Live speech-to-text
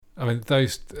I mean,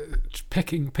 those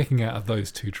picking out of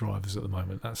those two drivers at the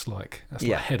moment, that's like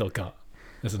head or gut,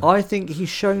 isn't it? I think he's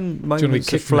shown Do you want to be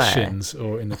moments of kicked in the flair. shins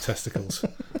or in the testicles?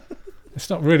 It's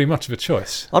not really much of a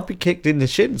choice. I'd be kicked in the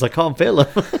shins. I can't feel them.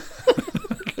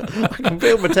 I can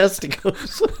feel my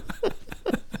testicles.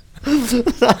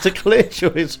 That's a clear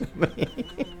choice for me.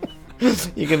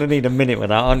 You're going to need a minute with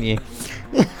that, aren't you?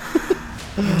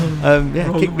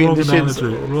 Kick me in the shins.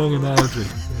 Wrong analogy.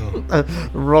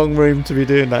 Wrong room to be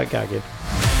doing that gagging.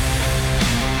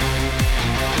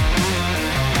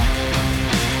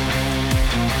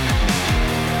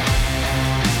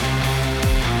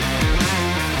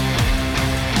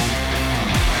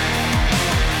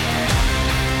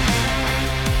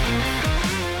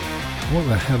 What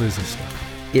the hell is this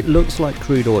stuff? It looks like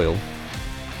crude oil,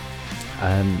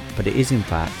 but it is in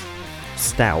fact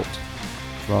stout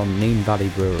from Neem Valley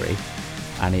Brewery,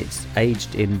 and it's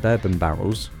aged in bourbon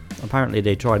barrels. Apparently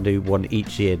they try and do one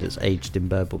each year that's aged in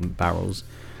bourbon barrels.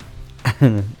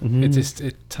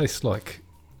 It tastes like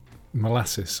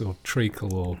molasses or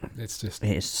treacle, or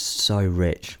it's so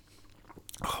rich.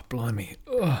 Oh, blimey.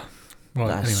 Ugh. Right,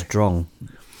 That's anyway. strong.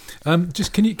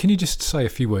 Just can you just say a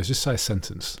few words? Just say a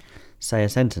sentence. Say a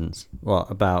sentence.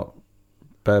 What about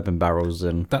bourbon barrels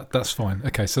and That's fine.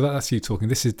 Okay, so that's you talking.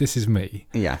 This is me.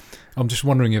 yeah. I'm just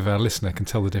wondering if our listener can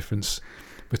tell the difference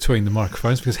between the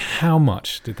microphones, because how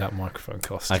much did that microphone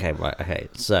cost? Okay.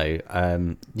 So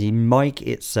the mic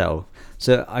itself.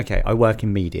 So I work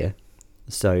in media,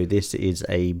 so this is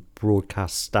a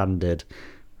broadcast standard,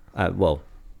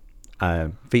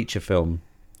 feature film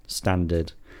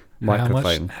standard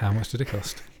microphone. How much did it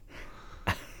cost?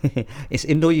 It's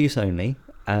indoor use only,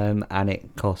 and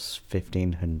it costs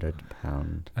 £1,500.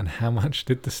 And how much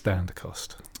did the stand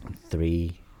cost?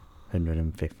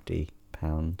 £350.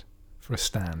 For a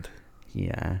stand?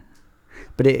 Yeah.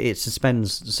 But it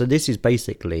suspends. So this is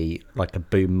basically like a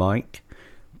boom mic,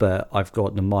 but I've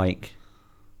got the mic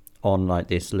on like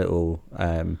this little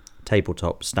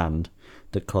tabletop stand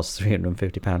that costs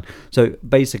 £350. So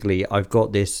basically I've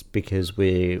got this because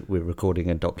we're recording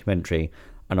a documentary,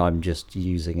 and I'm just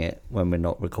using it when we're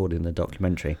not recording the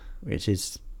documentary, which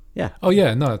is, yeah. Oh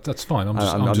yeah, no, that's fine. I'm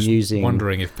just using...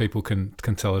 wondering if people can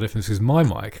tell the difference, because my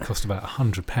mic cost about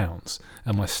 £100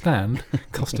 and my stand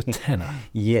cost a tenner.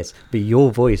 Yes, but your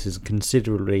voice is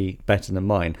considerably better than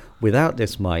mine. Without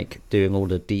this mic doing all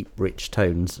the deep, rich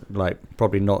tones, like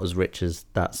probably not as rich as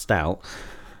that stout,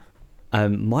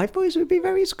 my voice would be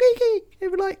very squeaky.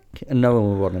 It would and no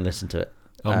one would want to listen to it.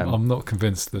 I'm not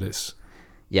convinced that it's...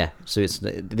 Yeah, so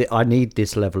I need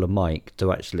this level of mic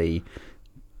to actually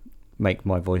make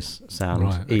my voice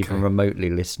sound even remotely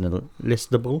listenable. Is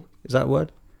that a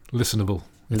word? Listenable.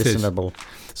 Listenable.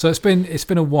 So it's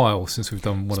been a while since we've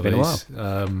done one of these.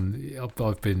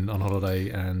 I've been on holiday,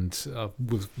 and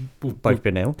we've both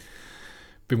been ill.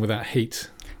 Been without heat.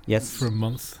 Yes, for a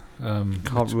month.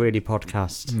 Can't really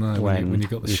podcast when you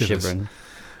got the shivers. Shivering.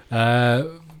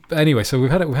 Anyway, so we've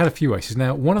had a few races.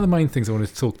 Now, one of the main things I wanted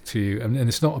to talk to you, and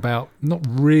it's not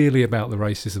really about the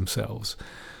races themselves.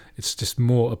 It's just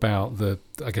more about the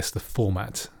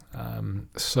format.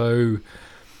 So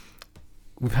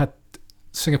we've had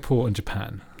Singapore and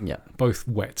Japan. Yeah, both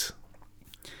wet.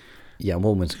 Yeah,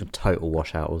 almost a total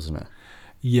washout, wasn't it?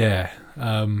 Yeah,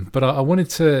 but I wanted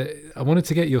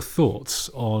to get your thoughts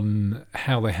on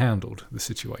how they handled the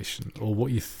situation, or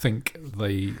what you think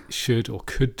they should or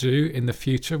could do in the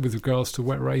future with regards to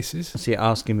wet races. So you're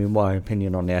asking me my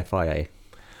opinion on the FIA?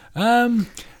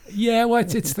 Yeah, well,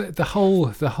 it's the whole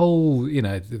the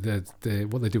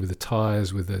what they do with the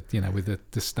tyres, with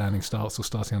the standing starts or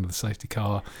starting under the safety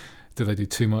car. Do they do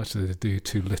too much? Do they do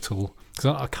too little? Because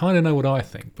I kind of know what I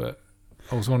think, but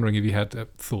I was wondering if you had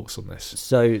thoughts on this.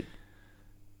 So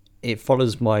it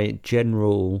follows my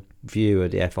general view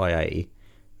of the FIA,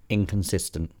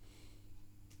 inconsistent.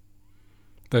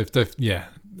 They've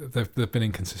been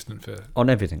inconsistent on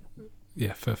everything.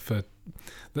 Yeah, for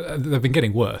they've been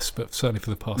getting worse, but certainly for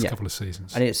the past couple of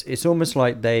seasons. And it's almost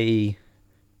like they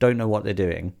don't know what they're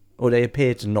doing, or they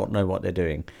appear to not know what they're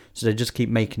doing. So they just keep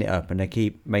making it up, and they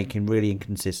keep making really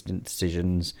inconsistent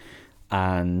decisions.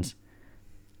 And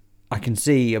I can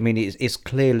see, I mean, it's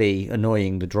clearly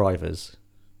annoying the drivers,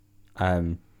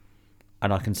 and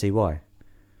I can see why.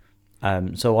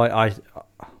 So I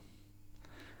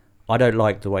don't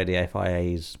like the way the FIA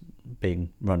is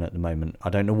being run at the moment. I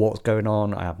don't know what's going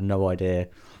on. I have no idea.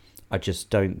 I just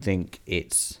don't think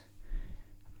it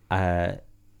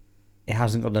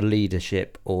hasn't got the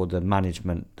leadership or the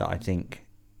management that I think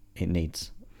it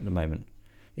needs at the moment.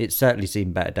 It's certainly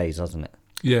seen better days, hasn't it?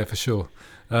 Yeah, for sure.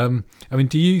 I mean,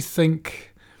 do you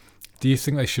think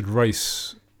they should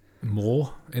race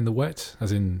more in the wet?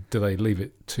 As in, do they leave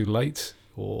it too late?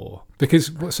 Or because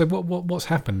what's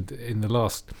happened in the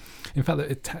last? In fact,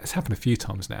 it's happened a few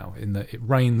times now. In that it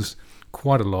rains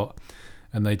quite a lot,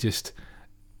 and they just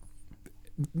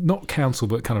not cancel,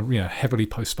 but kind of heavily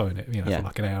postpone it. For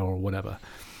like an hour or whatever.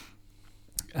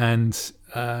 And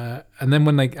then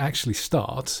when they actually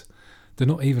start, they're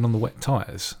not even on the wet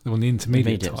tyres. They're on the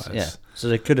intermediate tyres. Yeah. So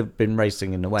they could have been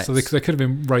racing in the wet. So they could have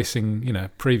been racing,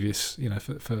 previous,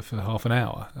 for half an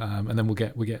hour, and then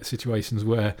we get situations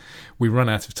where we run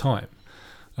out of time.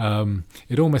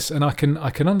 It almost, and I can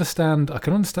understand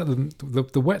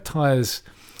the wet tyres.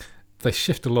 They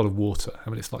shift a lot of water. I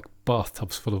mean, it's like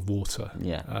bathtubs full of water.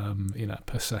 Yeah.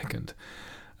 Per second,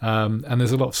 and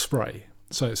there's a lot of spray.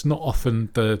 So it's not often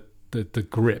the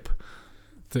grip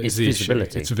that is the visibility.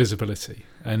 issue. It's visibility,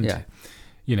 and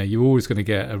you're always going to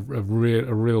get a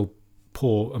real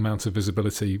poor amount of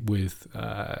visibility with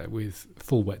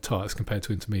full wet tyres compared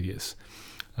to intermediates.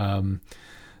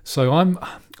 So I'm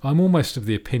almost of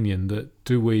the opinion that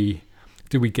do we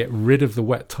get rid of the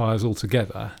wet tyres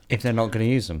altogether if they're not going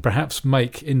to use them? Perhaps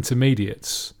make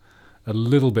intermediates a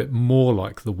little bit more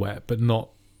like the wet, but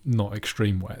not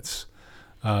extreme wets.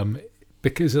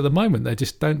 Because at the moment they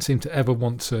just don't seem to ever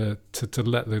want to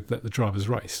let the drivers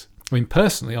race. I mean,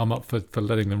 personally, I'm up for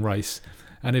letting them race,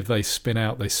 and if they spin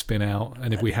out, they spin out,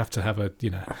 and if we have to have a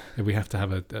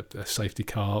safety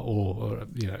car or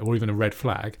even a red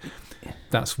flag,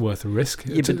 that's worth a risk.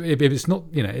 Yeah, if it's not,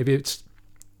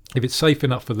 if it's safe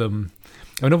enough for them.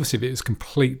 I mean, obviously, if it's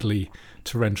completely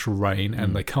torrential rain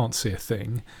and they can't see a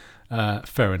thing,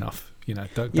 fair enough.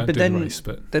 Don't do the race.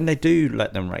 But then they do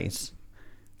let them race.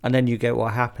 And then you get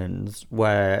what happens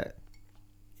where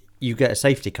you get a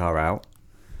safety car out,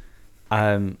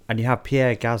 and you have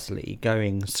Pierre Gasly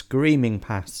going screaming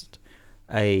past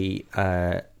a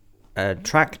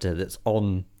tractor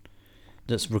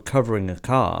that's recovering a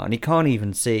car, and he can't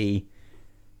even see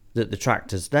that the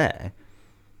tractor's there.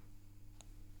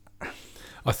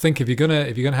 I think if you're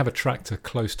gonna have a tractor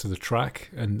close to the track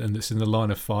and it's in the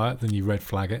line of fire, then you red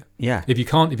flag it. Yeah. If you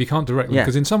can't directly,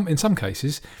 because in some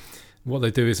cases, what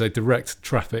they do is they direct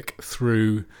traffic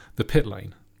through the pit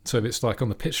lane. So if it's like on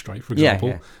the pit straight, for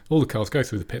example, all the cars go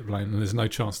through the pit lane and there's no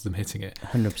chance of them hitting it.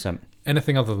 100%.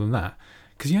 Anything other than that,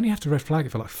 because you only have to red flag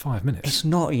it for like 5 minutes. It's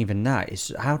not even that.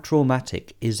 It's how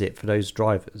traumatic is it for those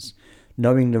drivers,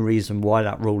 knowing the reason why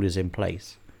that rule is in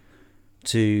place,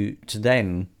 to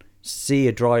then see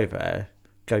a driver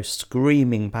go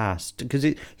screaming past, because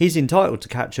he's entitled to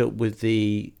catch up with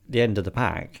the end of the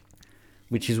pack,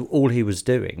 which is all he was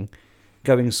doing,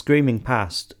 going screaming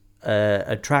past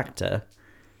a tractor.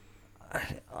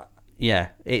 Yeah,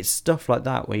 it's stuff like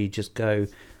that where you just go,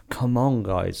 come on,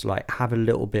 guys, like have a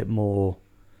little bit more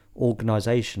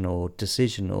organisation or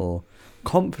decision or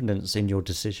confidence in your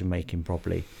decision making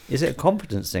properly. Is it a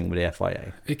confidence thing with the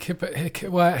FIA? It could,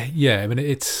 well, yeah. I mean,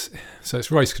 it's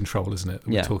race control, isn't it? That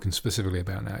we're talking specifically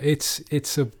about now. It's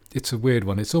a weird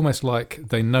one. It's almost like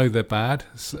they know they're bad,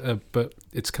 but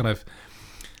it's kind of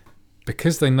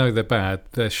because they know they're bad,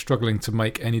 they're struggling to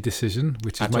make any decision,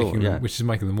 which is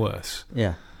making them worse.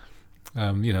 Yeah.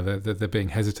 They're being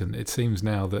hesitant. It seems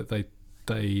now that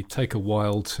they take a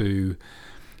while to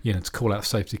call out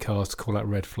safety cars, to call out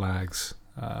red flags.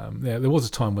 There was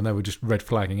a time when they were just red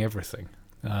flagging everything,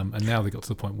 and now they got to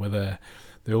the point where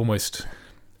they're almost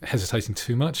hesitating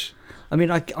too much. I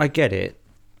mean, I get it.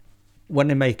 When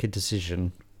they make a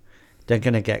decision, they're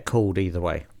going to get called either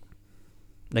way.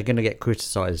 They're going to get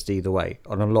criticised either way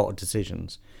on a lot of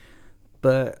decisions.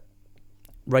 But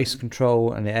race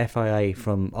control and the FIA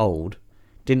from old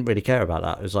didn't really care about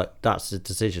that. It was like, that's the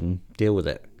decision, deal with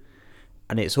it.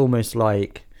 And it's almost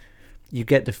like you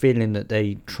get the feeling that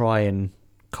they try and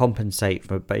compensate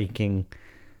for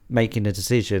making a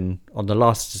decision on the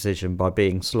last decision by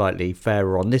being slightly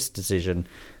fairer on this decision,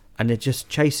 and they're just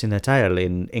chasing their tail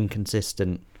in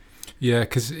inconsistent. Yeah,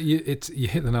 because you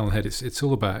hit the nail on the head. It's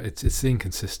all about it's the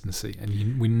inconsistency,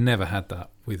 and we never had that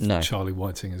with Charlie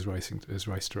Whiting as race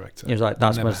director. It was like,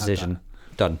 that's my decision,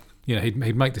 done.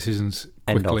 He'd make decisions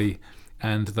quickly,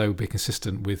 and they would be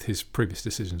consistent with his previous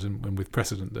decisions and with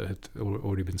precedent that had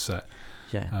already been set.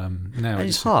 Yeah. Now and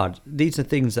it's hard. These are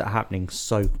things that are happening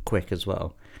so quick as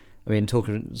well. I mean,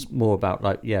 talking more about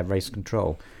race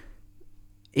control.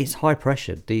 It's high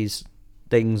pressure. These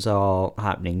things are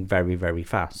happening very, very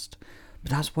fast.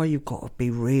 But that's why you've got to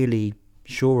be really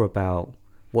sure about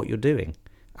what you're doing.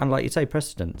 And like you say,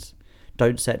 precedents.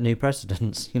 Don't set new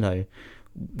precedents,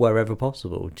 wherever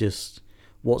possible. Just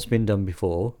what's been done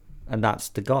before, and that's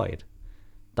the guide.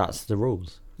 That's the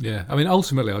rules. Yeah, I mean,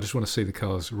 ultimately, I just want to see the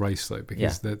cars race, though,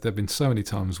 because there have been so many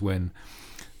times when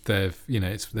they've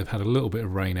had a little bit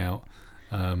of rain out,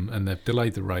 and they've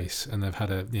delayed the race, and they've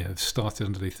had they've started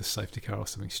underneath the safety car or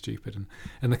something stupid,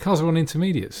 and the cars are on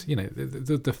intermediates.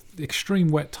 The extreme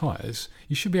wet tyres.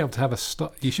 You should be able to have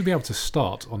you should be able to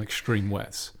start on extreme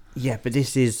wets. Yeah, but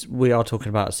we are talking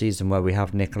about a season where we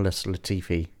have Nicholas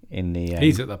Latifi in the.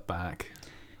 He's at the back.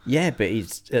 Yeah, but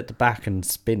he's at the back and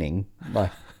spinning.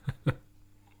 Like.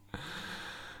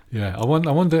 Yeah, I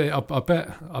wonder. I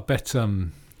bet.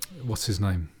 What's his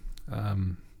name?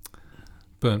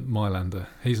 Bernd Mailander.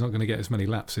 He's not going to get as many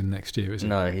laps in next year, is he?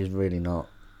 No, he's really not.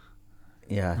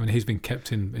 Yeah. I mean, he's been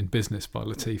kept in business by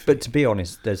Latifi. But to be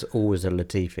honest, there's always a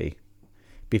Latifi.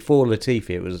 Before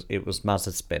Latifi, it was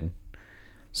Mazepin.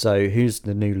 So who's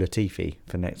the new Latifi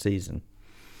for next season?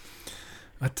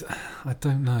 I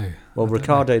don't know. Well,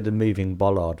 Ricciardo, the moving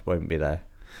bollard, won't be there.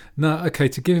 No, okay,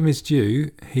 to give him his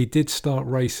due, he did start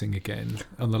racing again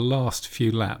on the last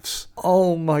few laps.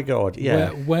 Oh my God, yeah.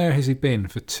 Where has he been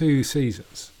for 2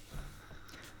 seasons?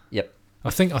 Yep. I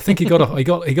think he got off he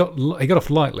got off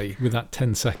lightly with that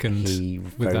 10 second He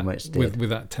very much did. with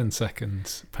that 10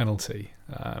 second penalty.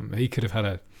 He could have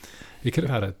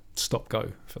had a stop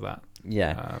go for that.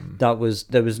 Yeah.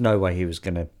 There was no way he was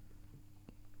going to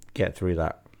get through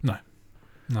that.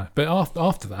 No, but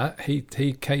after that, he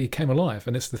came alive,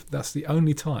 and that's the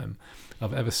only time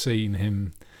I've ever seen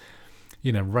him,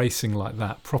 racing like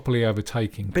that, properly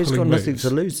overtaking. But he's got nothing to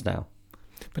lose now,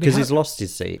 because he's lost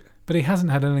his seat. But he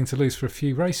hasn't had anything to lose for a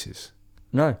few races.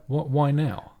 No. Why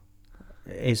now?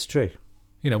 It's true.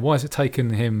 Why has it taken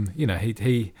him?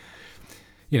 He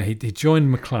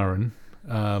joined McLaren.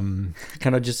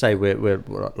 Can I just say we're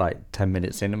like 10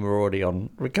 minutes in and we're already on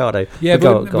Ricciardo? Yeah,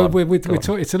 but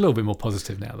it's a little bit more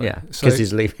positive now. Though. Yeah, because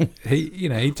he's leaving. He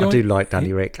joined, I do like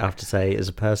Danny Rick, I have to say, as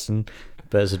a person,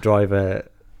 but as a driver,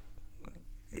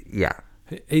 yeah.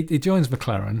 He joins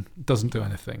McLaren, doesn't do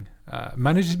anything.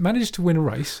 Managed to win a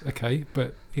race, okay,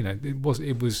 but it was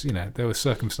there were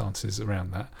circumstances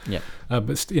around that. Yeah.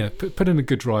 But put in a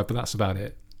good drive, but that's about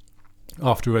it.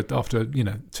 After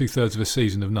 2/3 of a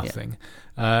season of nothing,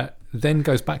 then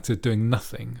goes back to doing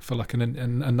nothing for like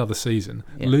another season,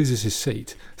 loses his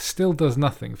seat, still does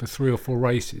nothing for 3 or 4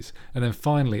 races, and then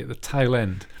finally at the tail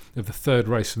end of the 3rd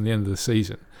race from the end of the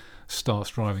season, starts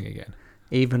driving again.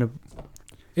 It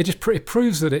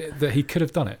proves that he could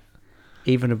have done it.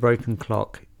 Even a broken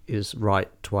clock is right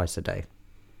twice a day.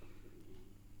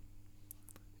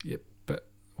 Yeah, but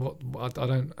what I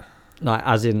don't like,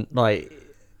 as in like.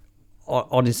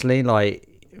 Honestly, like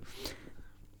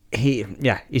he's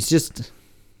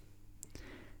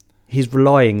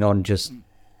relying on just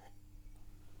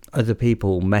other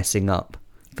people messing up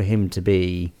for him to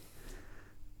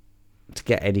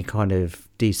get any kind of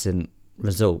decent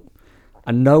result,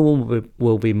 and no one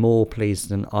will be more pleased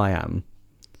than I am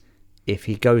if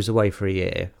he goes away for a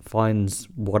year, finds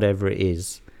whatever it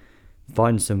is,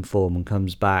 finds some form, and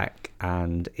comes back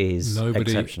and is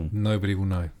exceptional. Nobody will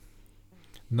know.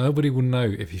 Nobody will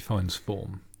know if he finds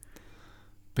form,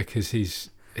 because he's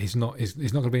not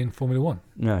going to be in Formula One.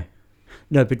 No,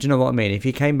 but do you know what I mean? If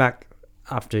he came back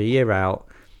after a year out,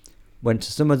 went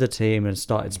to some other team and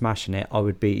started smashing it, I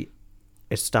would be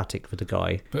ecstatic for the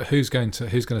guy. But who's going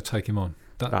to take him on?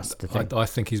 That's the thing. I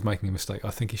think he's making a mistake.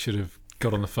 I think he should have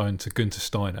got on the phone to Günther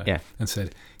Steiner and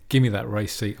said, "Give me that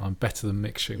race seat. I'm better than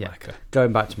Mick Schumacher." Yeah.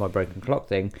 Going back to my broken clock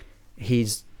thing,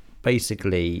 he's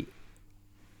basically.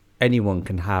 Anyone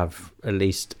can have at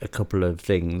least a couple of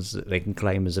things that they can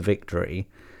claim as a victory,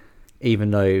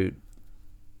 even though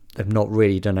they've not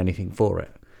really done anything for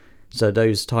it. So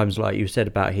those times, like you said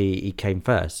about he came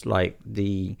first, like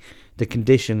the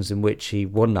conditions in which he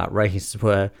won that race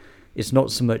were, it's not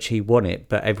so much he won it,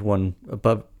 but everyone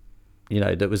above,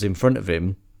 that was in front of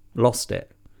him lost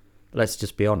it. Let's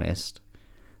just be honest.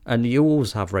 And you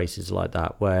always have races like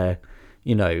that where,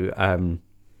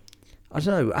 I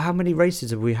don't know, how many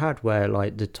races have we had where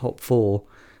like the top 4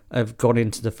 have gone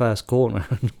into the first corner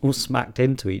and all smacked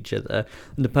into each other,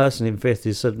 and the person in 5th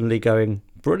is suddenly going,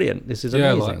 brilliant, this is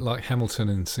amazing. Yeah, like Hamilton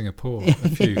in Singapore a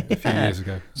few years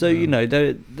ago. So, if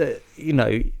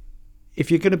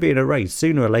you're going to be in a race,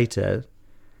 sooner or later,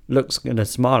 luck's going to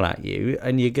smile at you,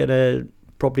 and you're going to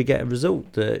probably get a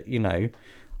result that,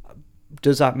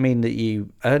 does that mean that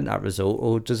you earned that result,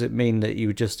 or does it mean that you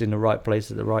were just in the right place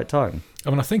at the right time? I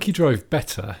mean, I think he drove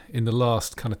better in the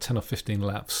last kind of 10 or 15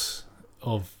 laps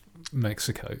of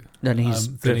Mexico than he has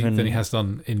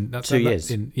done in 2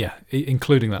 years.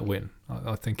 Including that win.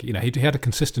 I think he had a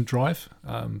consistent drive,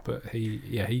 but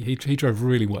he drove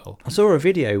really well. I saw a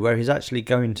video where he's actually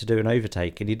going to do an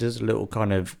overtake, and he does a little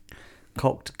kind of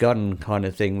cocked gun kind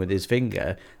of thing with his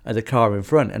finger at the car in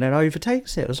front, and then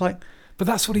overtakes it. I was like, But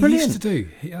that's what he Brilliant. used to do.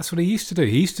 That's what he used to do.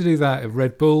 He used to do that at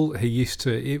Red Bull. He used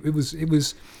to. It was.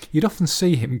 You'd often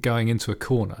see him going into a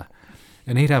corner,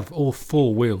 and he'd have all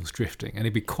four wheels drifting, and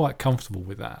he'd be quite comfortable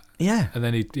with that. Yeah. And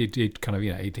then he'd kind of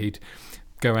he'd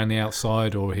go around the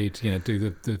outside, or he'd do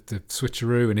the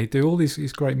switcheroo, and he'd do all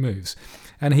these great moves.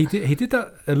 And he did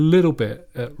that a little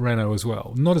bit at Renault as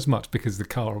well. Not as much because the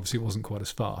car obviously wasn't quite as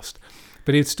fast,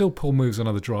 but he'd still pull moves on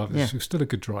other drivers. Yeah. He was still a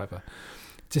good driver.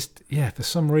 Just for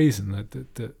some reason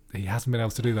that he hasn't been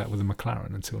able to do that with a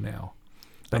McLaren until now.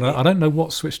 And I don't know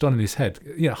what switched on in his head.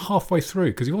 Halfway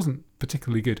through, because he wasn't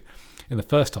particularly good in the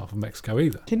first half of Mexico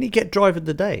either. Didn't he get driver of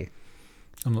the day?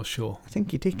 I'm not sure. I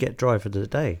think he did get driver of the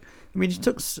day. I mean, he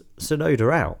took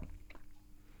Tsunoda out.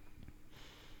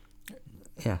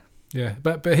 Yeah. Yeah,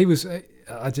 but he was.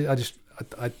 I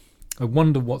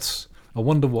wonder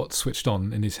what switched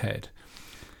on in his head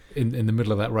in the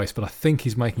middle of that race. But I think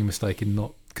he's making a mistake in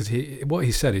not, because what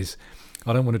he said is,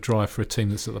 I don't want to drive for a team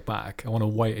that's at the back. I want to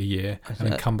wait a year and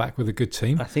then come back with a good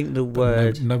team. I think the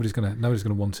word nobody's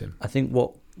gonna want him. I think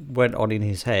what went on in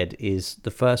his head is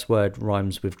the first word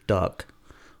rhymes with duck,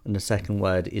 and the second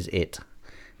word is it.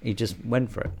 He just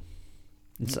went for it.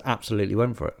 It's absolutely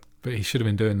went for it. But he should have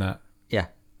been doing that. Yeah.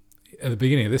 At the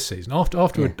beginning of this season, after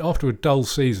a dull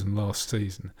season last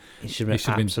season, He should he have should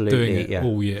have been absolutely doing it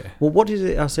all year. Well, what is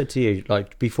it I said to you,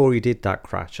 like, before he did that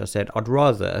crash? I said, I'd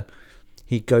rather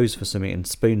he goes for something and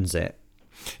spoons it.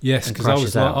 Yes, and because I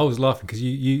crashes out. was laughing because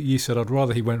you said I'd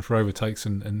rather he went for overtakes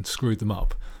and screwed them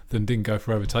up than didn't go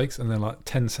for overtakes, and then like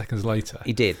 10 seconds later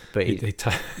He did, but he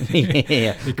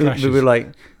yeah. he crashes. We were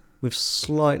like, with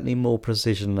slightly more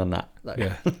precision than that. Though.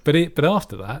 Yeah, but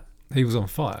after that he was on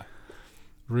fire.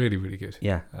 Really, really good.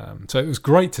 Yeah. So it was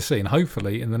great to see, and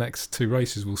hopefully in the next two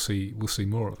races we'll see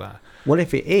more of that. Well,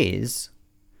 if it is,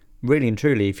 really and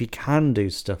truly, if you can do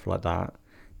stuff like that,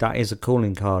 that is a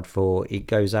calling card for it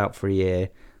goes out for a year,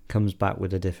 comes back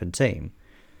with a different team.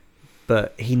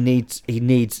 But he needs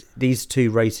these two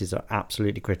races are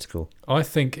absolutely critical. I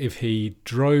think if he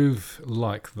drove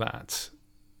like that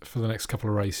for the next couple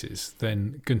of races,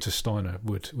 then Günther Steiner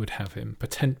would have him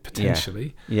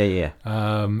potentially. Yeah.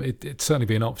 It'd certainly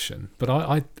be an option, but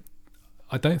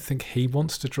I don't think he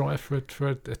wants to drive for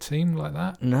a team like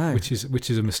that. No, which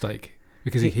is a mistake,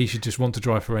 because he should just want to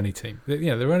drive for any team.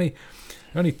 There are only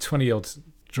 20-odd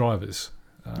drivers.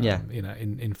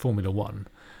 In Formula One,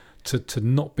 to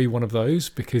not be one of those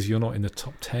because you're not in the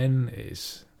top 10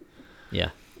 is. Yeah,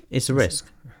 it's a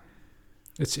risk.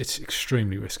 It's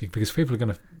extremely risky because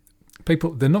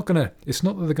they're not going to. It's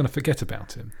not that they're going to forget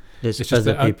about him. There's it's just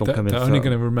other that people coming. They're only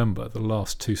going to remember the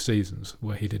last two seasons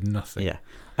where he did nothing. Yeah,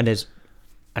 and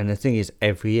the thing is,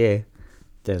 every year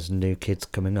there's new kids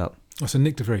coming up. Oh, so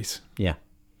Nick De Vries. Yeah,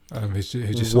 who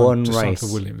just one signed race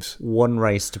for Williams. One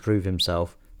race to prove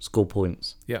himself, score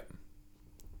points. Yeah.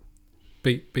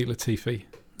 Beat Latifi.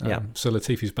 So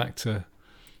Latifi's back to.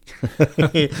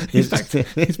 he's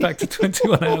back to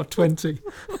 21 out of 20.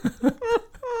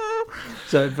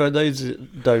 So for those who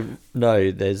don't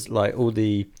know, there's like all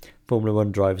the Formula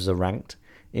One drivers are ranked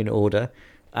in order,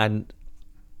 and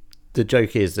the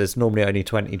joke is there's normally only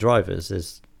 20 drivers.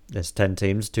 There's 10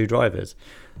 teams, 2 drivers,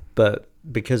 but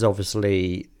because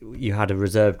obviously you had a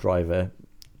reserve driver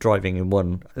driving in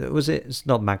one, it's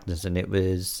not Magnussen, it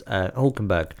was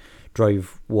Hulkenberg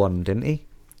drove one, didn't he?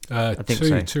 I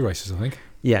think two races, I think.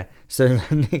 Yeah, so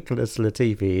Nicholas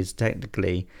Latifi is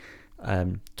technically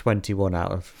 21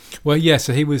 out of. Well, yeah.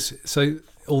 So he was. So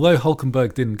although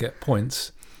Hulkenberg didn't get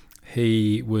points,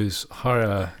 he was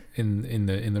higher in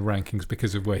the rankings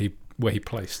because of where he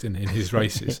placed in his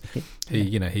races.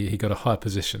 He got a higher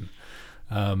position.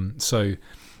 So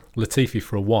Latifi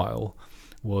for a while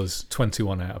was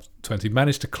 21 out of 20.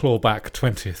 Managed to claw back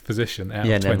 20th position out of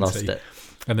 20. And then lost it.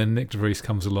 And then Nick De Vries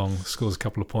comes along, scores a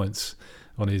couple of points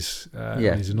on his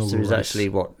inaugural so he's race. actually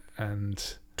what?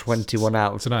 And 21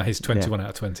 out of. So now he's 21 out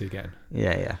of 20 again.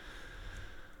 Yeah.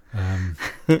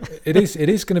 It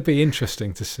is going to be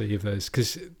interesting to see if there's,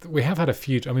 because we have had a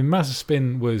few. I mean,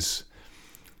 Mazepin was.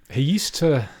 He used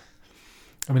to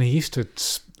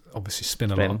obviously spin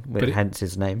a lot, but hence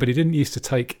his name. But he didn't used to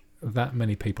take that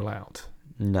many people out.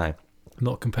 No,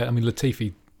 not compared. I mean,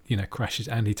 Latifi, crashes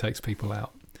and he takes people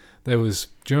out. Do you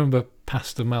remember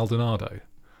Pastor Maldonado?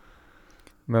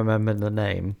 Remember the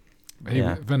name?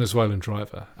 Venezuelan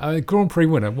driver, Grand Prix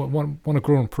winner, won a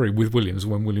Grand Prix with Williams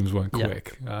when Williams weren't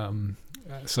quick.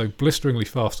 So blisteringly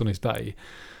fast on his day,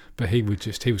 but he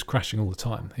was crashing all the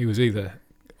time. He was either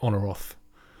on or off.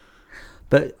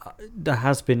 But there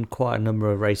has been quite a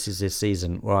number of races this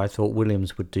season where I thought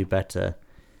Williams would do better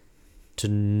to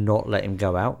not let him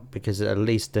go out, because at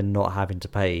least they're not having to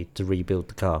pay to rebuild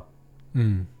the car.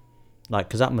 Mm. Like,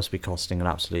 because that must be costing an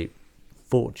absolute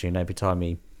fortune every time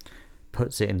he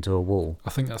puts it into a wall. I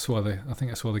think that's why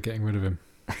they're getting rid of him.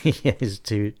 Yeah, it's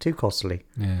too costly.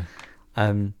 Yeah.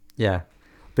 Yeah,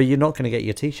 but you're not going to get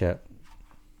your T-shirt.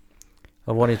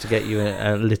 I wanted to get you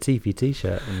a Latifi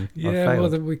T-shirt, and I Yeah,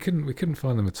 failed. well, we couldn't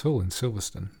find them at all in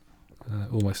Silverstone,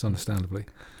 almost understandably.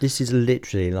 This is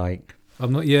literally like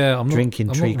I'm not drinking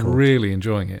I'm treacle. not really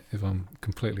enjoying it, if I'm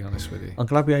completely honest with you. I'm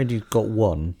glad we only got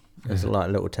one as Yeah. like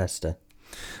a little tester.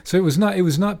 So it was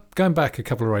not going back a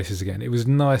couple of races again. It was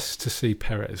nice to see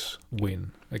Perez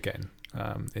win again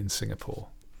in Singapore.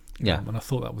 Yeah. And I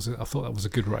thought that was a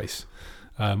good race.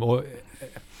 Or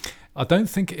I don't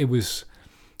think it was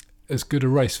as good a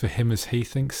race for him as he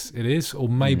thinks it is, or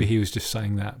maybe he was just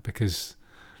saying that because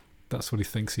that's what he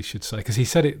thinks he should say. Because he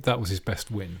said that was his best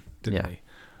win, didn't he?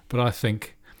 But I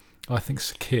think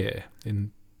Sakir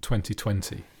in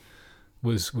 2020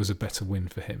 was a better win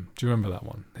for him. Do you remember that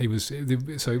one?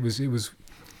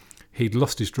 He'd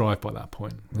lost his drive by that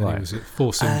point. And Right. He was at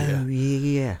Force India. Oh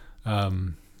yeah.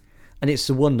 Um, And it's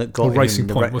the one that got or him Racing in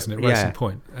the Point, wasn't it? Racing Yeah.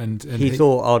 Point. And He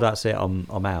thought, "Oh, that's it.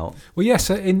 I'm out." well, yes.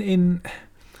 In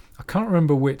I can't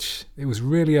remember which. It was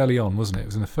really early on, wasn't it? It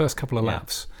was in the first couple of Yeah.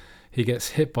 laps. He gets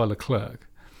hit by Leclerc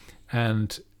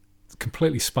and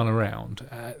completely spun around.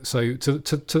 So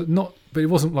to not, but it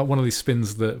wasn't like one of these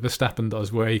spins that Verstappen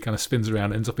does, where he kind of spins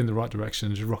around, ends up in the right direction,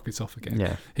 and just rockets off again.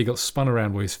 Yeah. He got spun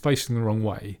around where he's facing the wrong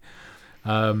way.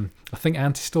 I think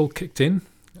anti-stall kicked in,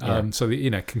 so the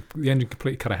engine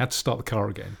completely kind of had to start the car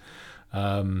again,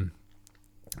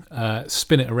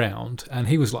 spin it around, and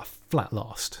he was like flat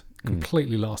last,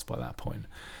 completely last by that point.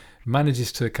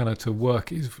 Manages to kind of to work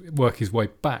his way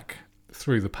back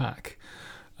through the pack,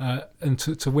 and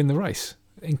to win the race.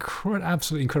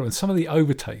 Absolutely incredible. And some of the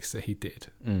overtakes that he did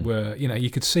were, you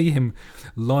could see him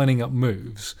lining up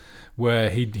moves where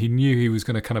he knew he was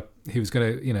going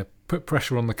to put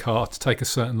pressure on the car to take a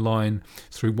certain line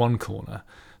through one corner,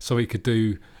 so he could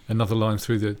do another line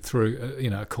through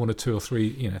a corner 2 or 3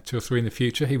 in the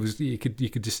future. You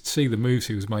could just see the moves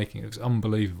he was making. It was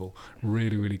unbelievable,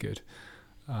 really, really good.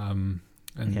 And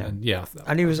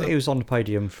he was on the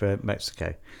podium for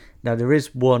Mexico. Now there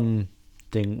is one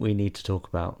thing we need to talk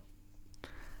about,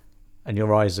 and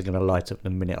your eyes are going to light up the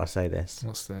minute I say this.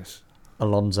 What's this?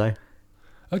 Alonso.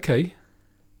 Okay.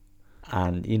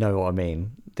 And you know what I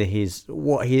mean.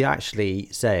 What he actually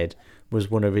said was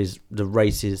one of the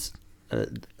races,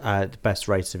 the best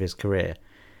race of his career.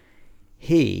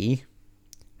 He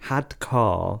had the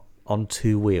car on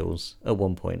 2 wheels at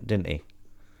one point, didn't he?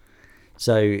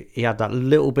 So he had that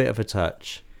little bit of a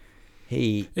touch.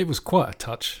 It was quite a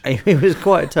touch. It was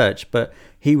quite a touch, but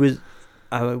he was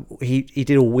he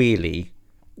did a wheelie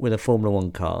with a Formula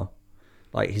 1 car.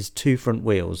 Like his 2 front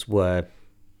wheels were,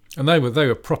 and they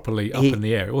were properly up in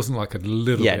the air. It wasn't like a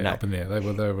little bit up in the air.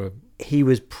 They were. He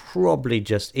was probably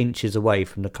just inches away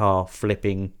from the car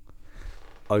flipping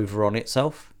over on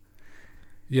itself.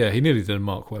 Yeah, he nearly did a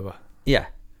Mark Webber. Yeah,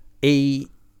 he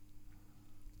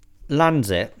lands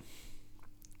it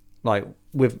like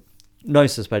with no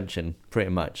suspension, pretty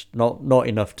much. Not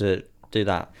enough to do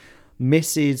that.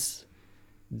 Misses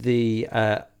the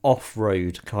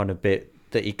off-road kind of bit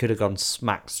that he could have gone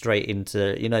smack straight into.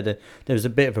 There was a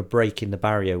bit of a break in the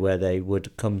barrier where they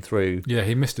would come through. Yeah,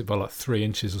 he missed it by like 3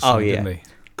 inches or something, didn't he?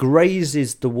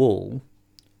 Grazes the wall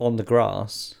on the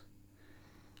grass.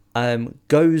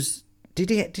 Goes.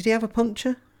 Did he have a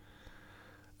puncture?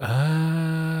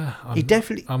 He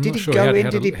definitely did. He go in?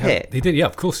 Did he pit? He did. Yeah,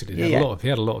 of course he did. He Yeah.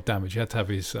 had a lot of damage. He had to have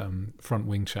his front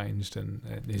wing changed, and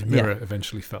his mirror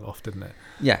eventually fell off, didn't it?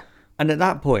 Yeah. And at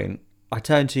that point, I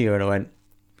turned to you and I went,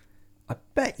 "I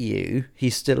bet you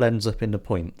he still ends up in the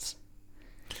points."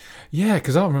 Yeah,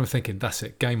 because I remember thinking, that's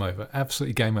it, game over,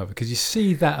 absolutely game over. Because you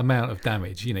see that amount of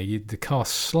damage, the car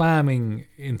slamming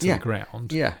into the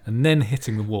ground, and then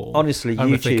hitting the wall. Honestly, I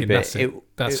remember YouTube thinking,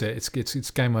 that's it.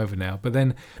 It's game over now. But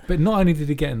not only did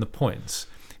he get in the points,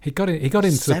 he got into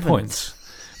the points.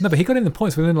 No, but he got in the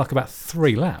points within like about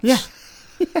 3 laps. Yeah.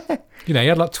 He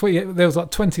had like there was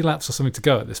like 20 laps or something to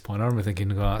go at this point. I remember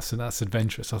thinking, well, that's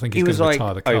adventurous. I think he's going to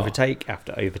retire the car. Overtake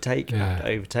after overtake after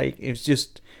overtake. It was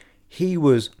just, he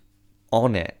was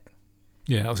on it.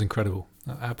 Yeah, that was incredible.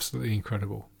 Absolutely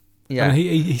incredible. Yeah. And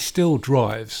he still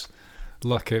drives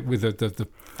with the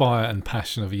fire and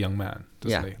passion of a young man,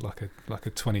 doesn't he? Like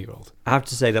a 20-year-old. I have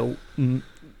to say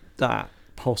that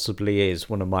possibly is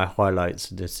one of my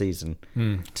highlights of this season.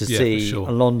 To see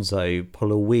Alonso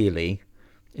pull a wheelie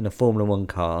in a Formula 1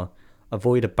 car,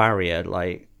 avoid a barrier,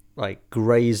 like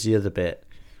graze the other bit,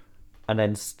 and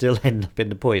then still end up in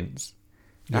the points.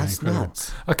 That's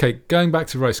nuts. Okay, going back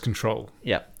to race control.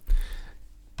 Yeah.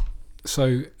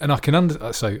 and I can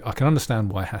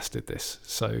understand why Haas did this.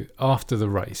 So after the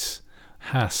race,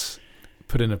 Haas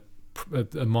put in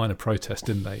a minor protest,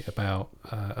 didn't they, about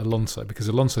Alonso, because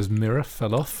Alonso's mirror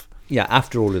fell off. Yeah,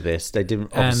 after all of this, they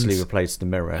didn't obviously replace the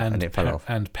mirror, and it fell off.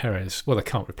 And Perez, well, they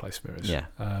can't replace mirrors. Yeah.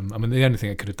 I mean, the only thing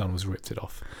they could have done was ripped it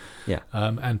off. Yeah.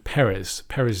 And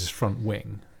Perez's front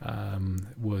wing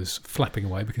was flapping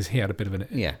away because he had a bit of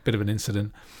an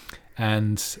incident,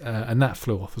 and that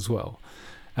flew off as well.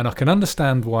 And I can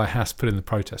understand why Haas put in the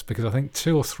protest, because I think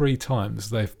 2 or 3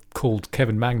 times they've called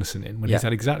Kevin Magnussen in when he's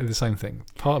had exactly the same thing.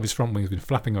 Part of his front wing has been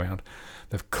flapping around.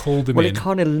 They've called him in. Well, it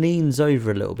kind of leans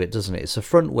over a little bit, doesn't it? It's a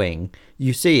front wing.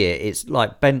 You see it. It's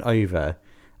like bent over,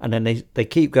 and then they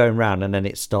keep going round, and then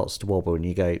it starts to wobble, and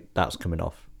you go, that's coming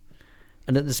off.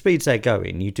 And at the speeds they're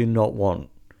going, you do not want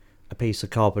a piece of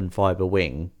carbon fibre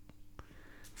wing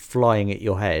flying at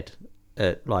your head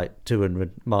at like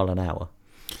 200 mile an hour.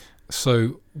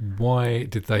 So why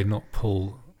did they not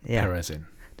pull Perez in?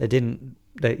 They didn't.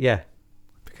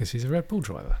 Because he's a Red Bull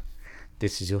driver.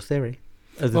 This is your theory.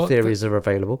 Other theories are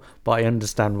available, but I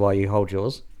understand why you hold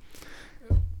yours.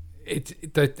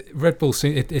 Red Bull.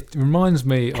 It reminds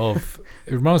me of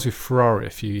Ferrari a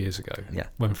few years ago. Yeah.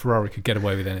 When Ferrari could get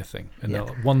away with anything, and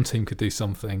one team could do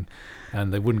something,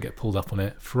 and they wouldn't get pulled up on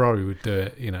it. Ferrari would do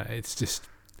it. It's just,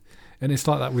 and it's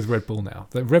like that with Red Bull now.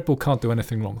 That Red Bull can't do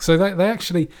anything wrong. So they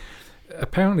actually.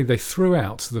 Apparently they threw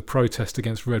out the protest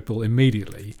against Red Bull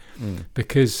immediately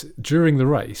because during the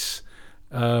race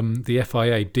the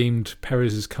FIA deemed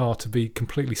Perez's car to be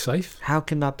completely safe. How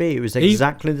can that be? It was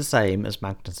exactly the same as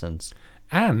Magnussen's,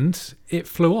 and it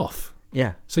flew off.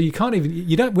 Yeah. So we don't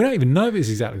even know if it's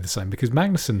exactly the same, because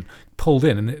Magnussen pulled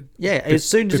in, and as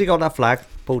soon as he got that flag,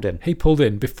 pulled in. He pulled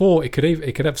in before it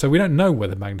could have. So we don't know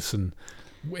whether Magnussen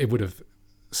would have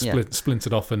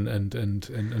splintered off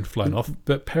and flown off,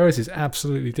 but Perez's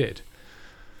absolutely did.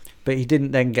 But he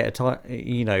didn't then get a time.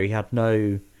 He had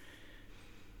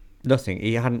nothing.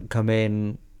 He hadn't come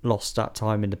in, lost that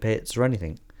time in the pits or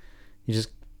anything. It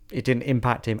didn't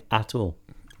impact him at all.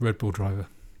 Red Bull driver.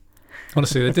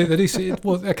 Honestly, they do see it.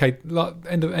 Well, okay, like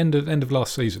end of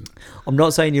last season. I'm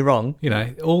not saying you're wrong.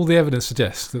 All the evidence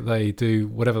suggests that they do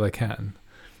whatever they can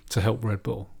to help Red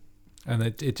Bull. And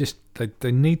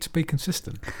they need to be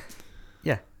consistent.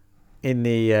 Yeah. In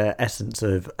the essence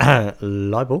of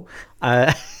libel,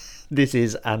 this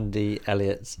is Andy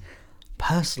Elliott's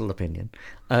personal opinion.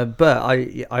 But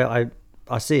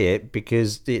I see it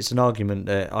because it's an argument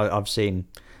that I've seen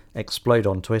explode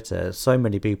on Twitter. So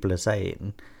many people are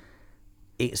saying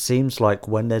it seems like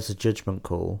when there's a judgment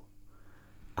call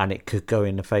and it could go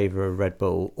in the favour of Red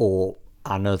Bull or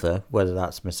another, whether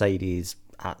that's Mercedes,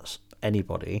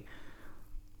 anybody,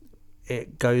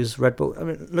 it goes Red Bull. I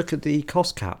mean, look at the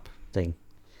cost cap thing.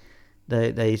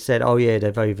 They said, oh yeah,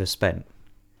 they've overspent,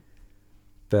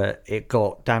 but it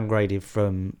got downgraded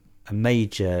from a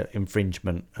major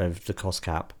infringement of the cost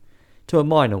cap to a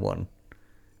minor one,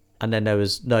 and then there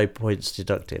was no points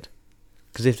deducted,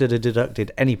 because if they'd have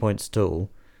deducted any points at all,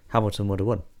 Hamilton would have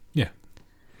won. Yeah,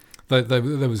 there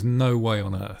was no way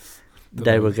on earth that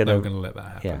they were going to let that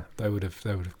happen. Yeah. They would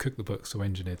have cooked the books or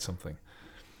engineered something.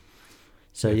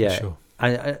 So yeah, sure.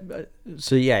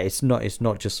 It's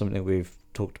not just something we've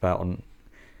talked about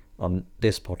on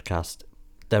this podcast.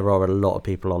 There are a lot of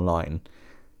people online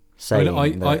saying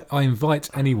I invite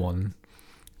anyone,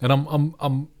 and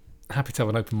I'm happy to have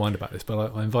an open mind about this,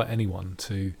 but I invite anyone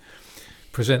to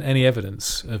present any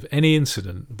evidence of any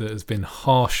incident that has been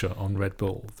harsher on Red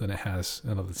Bull than it has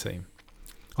another team.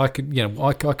 I could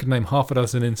name half a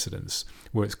dozen incidents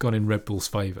where it's gone in Red Bull's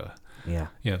favour. Yeah.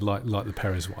 Like the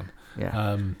Perez one.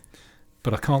 Yeah.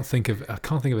 But I can't think of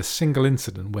a single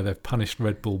incident where they've punished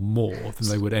Red Bull more than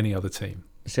they would any other team.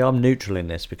 See, I'm neutral in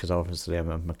this because obviously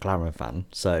I'm a McLaren fan.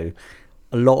 So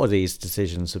a lot of these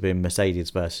decisions have been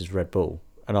Mercedes versus Red Bull,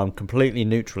 and I'm completely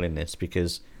neutral in this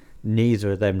because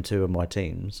neither of them two are my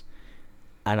teams.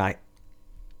 And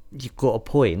you've got a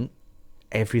point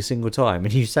every single time,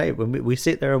 and you say when we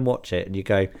sit there and watch it, and you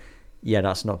go, "Yeah,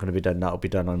 that's not going to be done. That'll be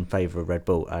done in favour of Red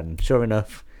Bull." And sure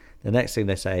enough, the next thing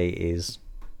they say is,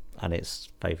 and it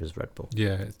favours Red Bull.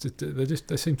 Yeah,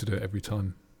 they seem to do it every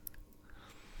time.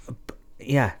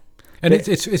 Yeah, and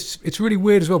it's really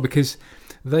weird as well, because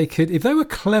they could, if they were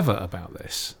clever about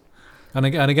this, and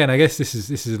again, I guess this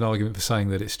is an argument for saying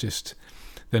that it's just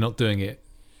they're not doing it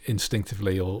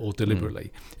instinctively or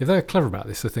deliberately. If they were clever about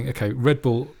this, they think, okay, Red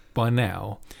Bull by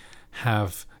now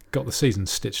have got the season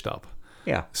stitched up.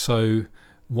 Yeah. So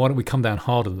why don't we come down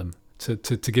hard on them to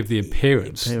give the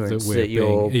appearance that we're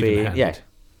being even-handed? Yeah.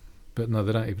 But no,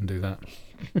 they don't even do that.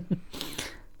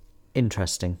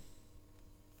 Interesting.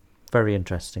 Very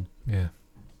interesting. Yeah.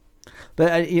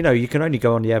 But you can only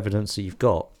go on the evidence that you've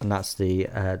got, and that's the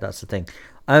thing.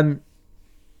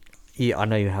 Yeah, I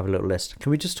know you have a little list.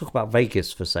 Can we just talk about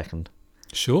Vegas for a second?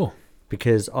 Sure.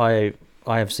 Because I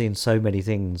have seen so many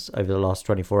things over the last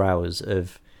 24 hours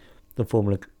of the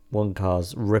Formula One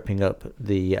cars ripping up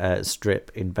the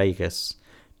strip in Vegas,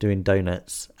 doing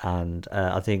donuts, and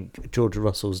I think George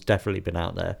Russell's definitely been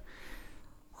out there.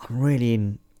 I'm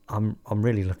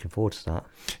really looking forward to that.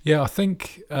 Yeah, I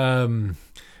think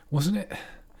wasn't it?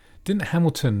 Didn't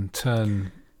Hamilton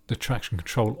turn the traction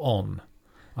control on?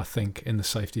 I think in the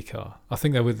safety car. I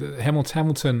think they were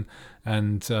Hamilton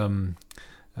and so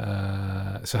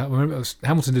I remember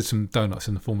Hamilton did some donuts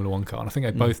in the Formula One car, and I think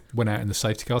they both went out in the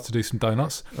safety car to do some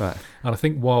donuts. Right. And I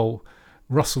think while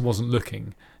Russell wasn't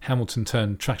looking, Hamilton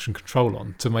turned traction control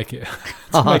on to make it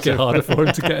harder for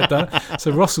him to get it done.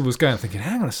 So Russell was going thinking,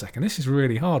 hang on a second, this is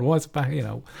really hard. Why is it back?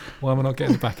 Why am I not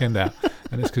getting the back end out?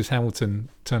 And it's because Hamilton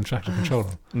turned traction control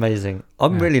on. Amazing.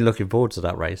 I'm really looking forward to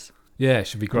that race. Yeah, it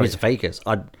should be great. It's Vegas.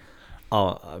 I'd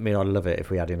love it if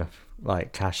we had enough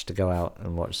cash to go out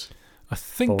and watch. I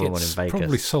think it's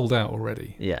probably sold out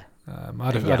already. Yeah.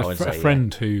 I had a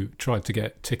friend who tried to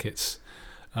get tickets,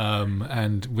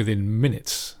 and within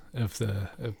minutes of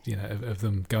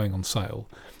them going on sale,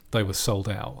 they were sold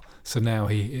out. So now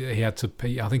he had to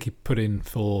pay. I think he put in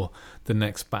for the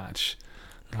next batch.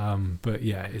 But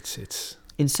yeah, it's.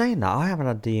 In saying that, I haven't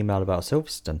had the email about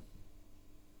Silverstone,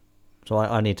 so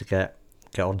I need to get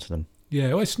onto them. Yeah,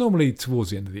 well, it's normally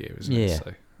towards the end of the year, isn't it?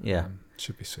 So, yeah,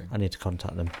 should be soon. I need to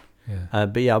contact them. Yeah.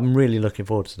 But yeah, I'm really looking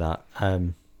forward to that.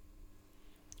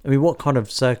 What kind of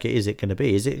circuit is it going to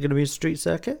be? Is it going to be a street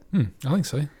circuit? I think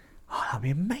so. Oh, that'd be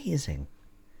amazing.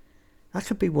 That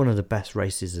could be one of the best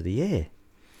races of the year.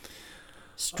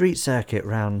 Street circuit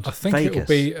round Vegas. I think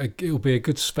it'll be a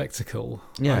good spectacle.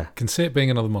 Yeah. I can see it being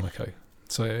another Monaco.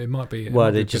 So it might be.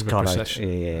 They just kind of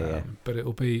yeah. But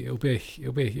it'll be a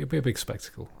big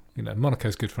spectacle.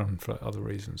 Monaco's good fun for other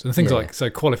reasons, and things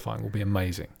like qualifying will be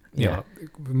amazing.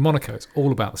 Monaco, it's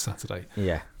all about the Saturday.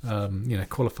 Yeah.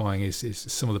 Qualifying is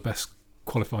some of the best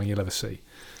qualifying you'll ever see.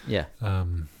 Yeah.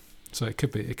 So it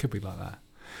could be like that.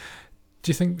 Do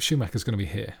you think Schumacher's going to be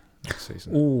here next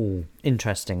season? Ooh,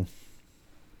 interesting.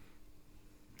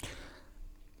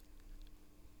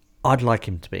 I'd like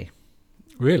him to be.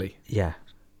 Really? Yeah.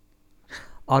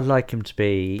 I'd like him to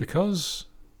be because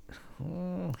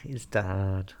his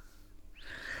dad.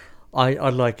 I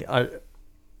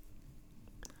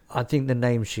think the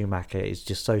name Schumacher is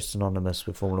just so synonymous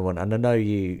with Formula One, and I know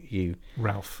you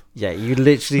Ralph. Yeah, you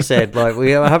literally said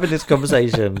we were having this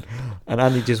conversation, and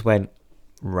Andy just went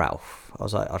Ralph. I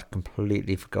was like, I'd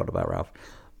completely forgot about Ralph,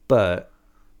 but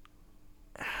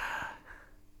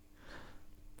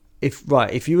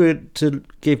if you were to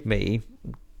give me,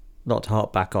 not to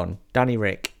harp back on, Danny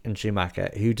Rick and Schumacher,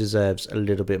 who deserves a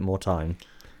little bit more time,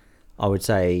 I would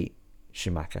say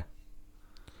Schumacher.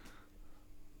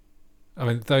 I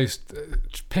mean, those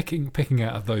picking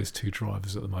out of those two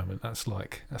drivers at the moment, that's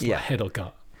like head or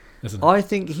gut, isn't it? I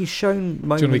think he's shown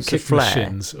moments of flair. Do you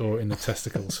want to be kicked in the shins or in the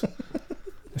testicles?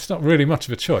 It's not really much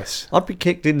of a choice. I'd be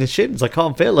kicked in the shins. I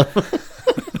can't feel them.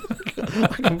 I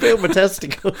can feel my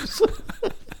testicles.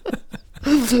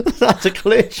 That's a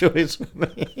clear choice for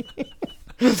me.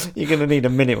 You're going to need a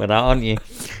minute with that, aren't you?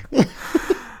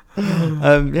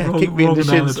 Kick me in the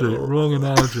shins. Wrong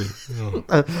analogy.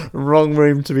 Wrong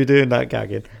room to be doing that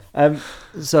gagging.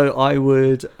 So I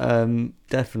would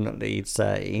definitely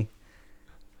say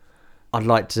I'd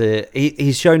like to.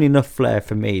 He's shown enough flair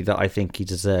for me that I think he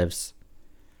deserves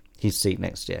his seat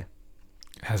next year.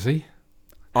 Has he?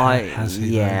 Has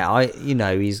he? Yeah,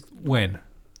 he's when.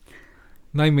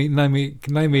 Name me.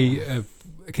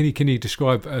 Can you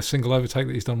describe a single overtake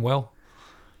that he's done well?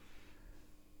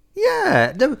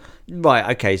 Yeah.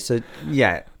 Right. Okay. So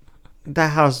yeah, there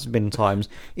has been times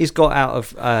he's got out of.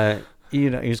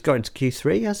 He's got into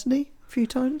Q3, hasn't he? A few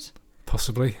times.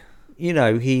 Possibly.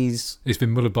 He's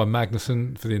been mullered by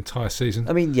Magnussen for the entire season.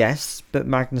 I mean, yes, but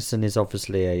Magnussen is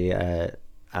obviously a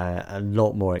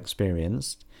lot more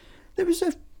experienced. There was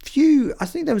a few. I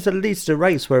think there was at least a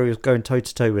race where he was going toe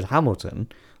to toe with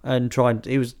Hamilton and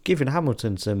he was giving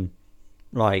Hamilton some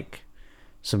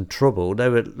trouble. They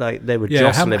were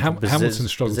jostling. Hamilton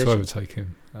struggled to overtake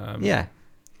him. Yeah,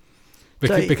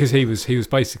 because he was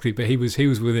basically, but he was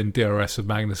within DRS of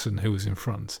Magnussen, who was in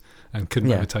front and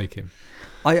couldn't overtake him.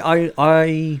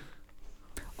 I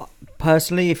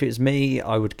personally, if it's me,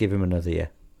 I would give him another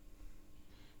year.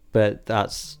 But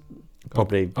that's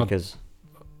probably because.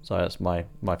 Sorry, that's my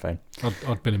phone.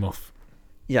 I'd bin him off.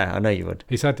 Yeah, I know you would.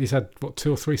 He's had what,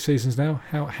 2 or 3 seasons now?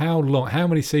 How long? How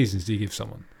many seasons do you give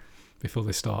someone? before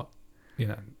they start,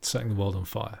 setting the world on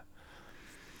fire.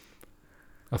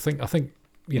 I think I think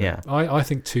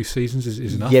 2 seasons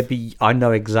is enough. Yeah, but I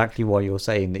know exactly why you're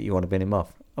saying that you want to bin him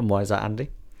off. And why is that, Andy?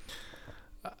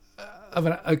 I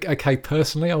mean, okay,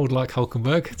 personally, I would like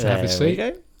Hulkenberg to have his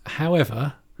seat.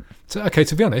 However,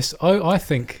 to be honest, I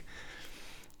think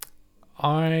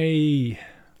you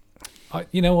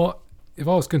know what? If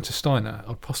I was going to Steiner,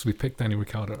 I'd possibly pick Danny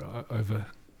Ricciardo over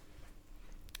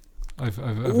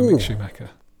Mick Schumacher.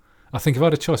 I think if I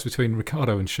had a choice between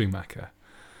Ricciardo and Schumacher.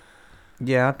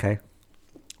 Yeah, okay.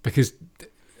 Because,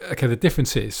 the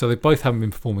difference is, so they both haven't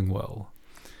been performing well.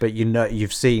 But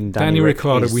you've seen Danny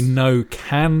Ricciardo. We know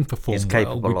can perform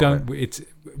well.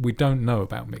 We don't know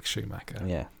about Mick Schumacher.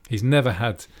 Yeah, he's never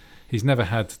had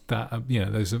that.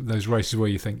 Those races where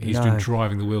you think he's been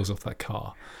driving the wheels off that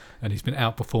car, and he's been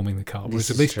outperforming the car.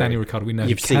 Whereas at least Danny Ricciardo, we know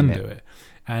he can do it.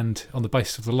 And on the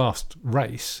basis of the last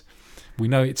race, we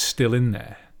know it's still in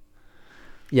there.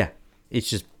 Yeah,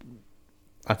 it's just.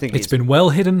 I think it's been well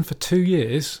hidden for 2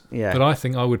 years. Yeah. But I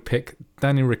think I would pick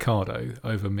Danny Ricciardo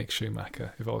over Mick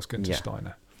Schumacher if I was going to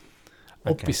Steiner.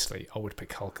 Okay. Obviously, I would pick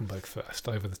Hulkenberg first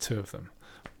over the two of them.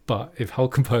 But if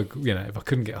Hulkenberg, if I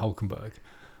couldn't get Hulkenberg,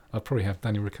 I'd probably have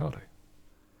Danny Ricciardo.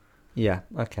 Yeah.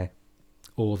 Okay.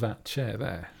 Or that chair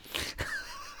there.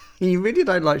 You really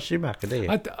don't like Schumacher, do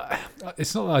you?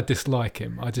 It's not that I dislike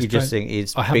him. I just think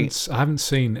it's. I haven't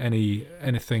seen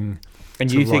anything.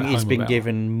 And you think he's been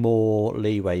given more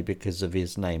leeway because of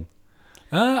his name?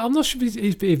 I'm not sure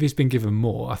if he's been given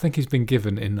more. I think he's been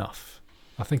given enough.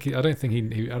 I don't think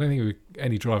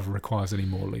any driver requires any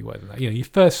more leeway than that. Your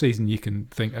first season, you can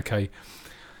think, okay,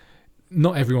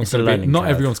 not everyone's going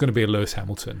to be a Lewis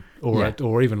Hamilton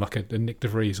or even like a Nick De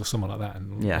Vries or someone like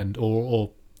that,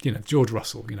 or George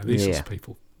Russell. These sorts of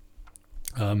people.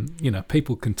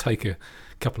 People can take a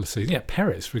couple of seasons. Yeah,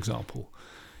 Perez, for example.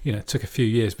 It took a few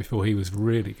years before he was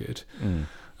really good.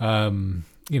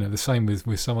 The same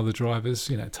with some other drivers.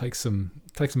 It takes them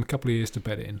a couple of years to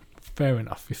bed in. Fair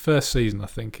enough. Your first season, I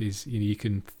think, is you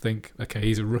can think, okay,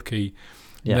 he's a rookie,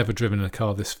 never driven a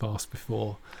car this fast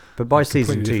before. But by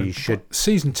season 2,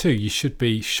 you should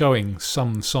be showing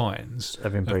some signs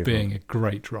of being a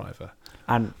great driver.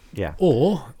 And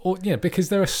or because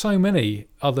there are so many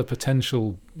other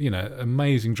potential,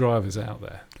 amazing drivers out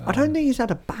there. I don't think he's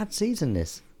had a bad season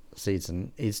this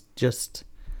season. It's just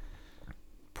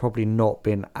probably not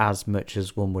been as much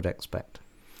as one would expect.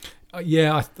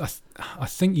 I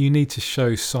think you need to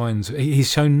show signs.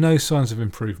 He's shown no signs of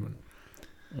improvement.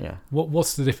 Yeah.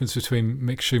 What's the difference between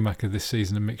Mick Schumacher this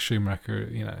season and Mick Schumacher,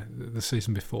 the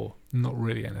season before? Not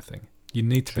really anything. You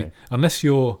need to be, unless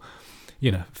you're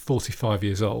 45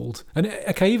 years old. And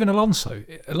even Alonso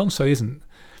isn't.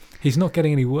 He's not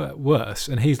getting any worse,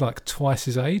 and he's like twice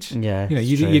his age. Yeah,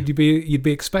 you'd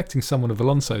be expecting someone of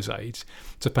Alonso's age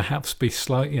to perhaps be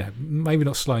slow. Maybe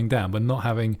not slowing down, but not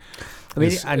having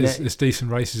as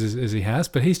decent races as he has.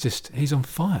 But he's on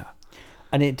fire.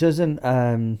 And it doesn't.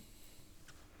 And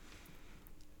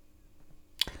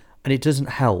it doesn't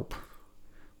help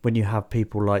when you have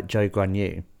people like Zhou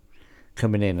Guanyu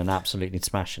coming in and absolutely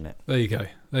smashing it. There you go.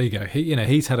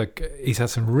 He's had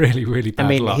some really, really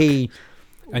bad luck. We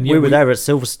were there at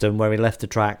Silverstone where he left the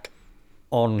track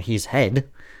on his head,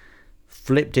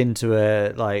 flipped into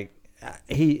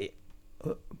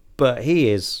but he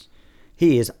is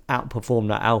outperformed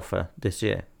that Alpha this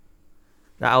year.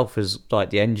 The Alpha's like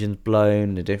the engine's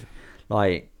blown.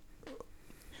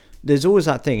 There's always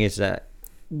that thing: is that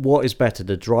what is better,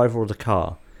 the driver or the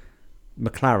car?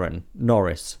 McLaren,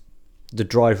 Norris. The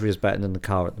driver is better than the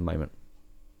car at the moment.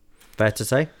 Fair to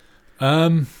say?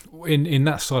 In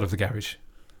that side of the garage.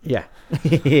 Yeah.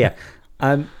 Yeah.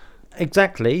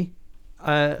 Exactly.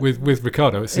 With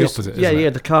Ricciardo, it's the opposite. Isn't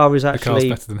it? The car is actually the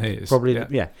car's better than he is. Probably,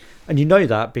 yeah. And you know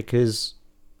that because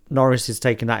Norris is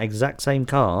taking that exact same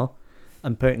car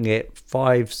and putting it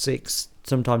 5, 6,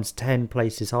 sometimes 10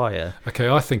 places higher. Okay,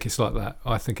 I think it's like that.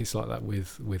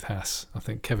 With Haas. I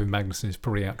think Kevin Magnussen is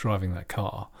probably out driving that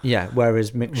car. Yeah,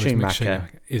 whereas Mick Schumacher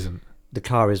isn't. The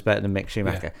car is better than Mick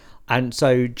Schumacher. Yeah. And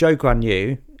so Zhou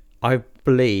Guanyu, I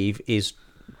believe, is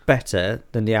better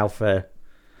than the Alpha.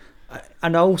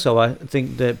 And also, I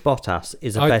think that Bottas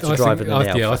is a better driver than the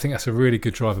Alpha. Yeah, I think that's a really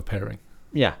good driver pairing.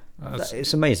 Yeah,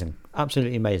 it's amazing.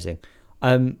 Absolutely amazing.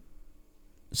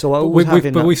 So I always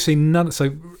but we've seen none.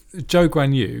 So Zhou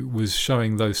Guanyu was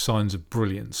showing those signs of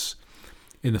brilliance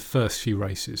in the first few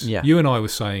races. Yeah. You and I were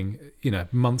saying,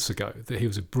 months ago that he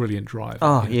was a brilliant driver.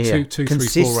 Oh, yeah. 2,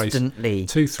 3, 4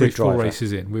 races. 2, 3, 4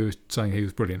 races in, we were saying he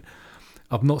was brilliant.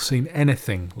 I've not seen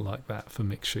anything like that for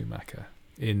Mick Schumacher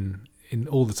in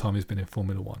all the time he's been in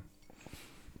Formula One.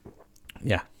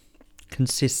 Yeah.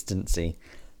 Consistency.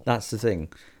 That's the thing.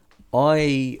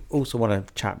 I also want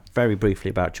to chat very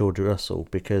briefly about George Russell,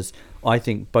 because I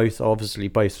think both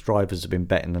drivers have been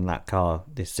betting on that car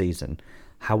this season.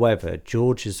 However,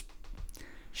 George has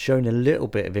shown a little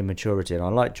bit of immaturity, and I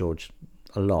like George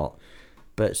a lot,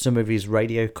 but some of his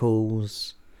radio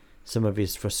calls, some of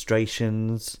his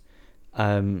frustrations,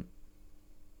 there's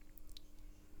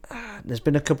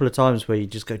been a couple of times where you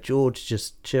just go, George,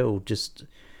 just chill, just,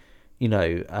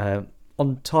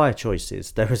 on tyre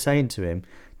choices, they were saying to him,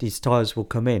 these tyres will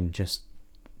come in, just,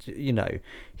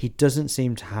 he doesn't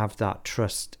seem to have that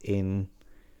trust in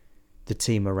the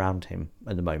team around him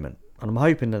at the moment. And I'm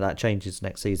hoping that changes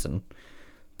next season,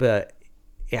 but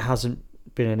it hasn't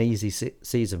been an easy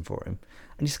season for him.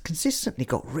 And he's consistently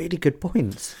got really good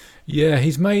points. Yeah,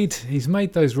 he's made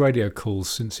those radio calls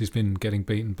since he's been getting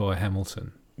beaten by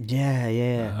Hamilton.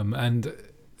 Yeah. And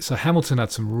so Hamilton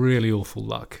had some really awful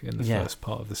luck in the first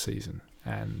part of the season.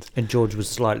 And George was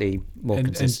slightly more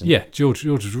consistent. George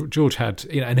had,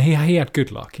 and he had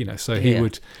good luck, so there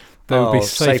would be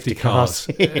safety cars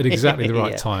at exactly the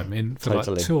right time for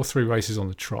like 2 or 3 races on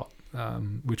the trot,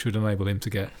 which would enable him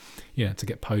to get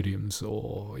podiums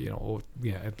or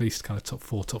at least kind of top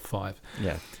 4, top 5.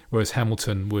 Yeah. Whereas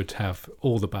Hamilton would have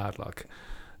all the bad luck.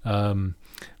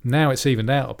 Now it's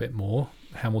evened out a bit more.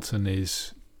 Hamilton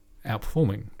is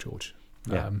outperforming George.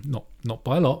 Not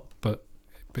by a lot, but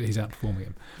he's outperforming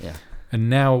him. Yeah. And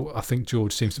now I think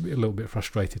George seems to be a little bit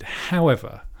frustrated.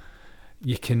 However,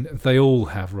 they all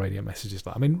have radio messages.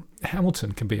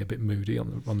 Hamilton can be a bit moody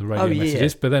on the radio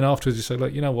messages, but then afterwards you say,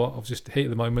 look, you know what, I was just here at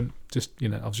the moment, I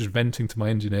was just venting to my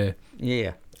engineer.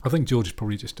 Yeah. I think George is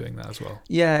probably just doing that as well.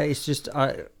 Yeah, it's just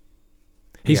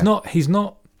he's not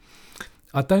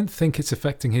I don't think it's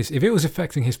affecting if it was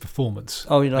affecting his performance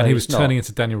and he was turning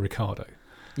into Daniel Ricciardo.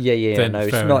 Then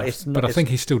it's fair not. Enough. It's not. But I think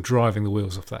he's still driving the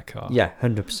wheels off that car. Yeah,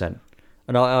 100%.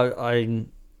 And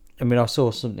I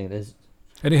saw something.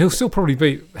 And he'll still probably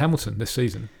beat Hamilton this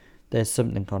season. There's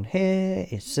something on here.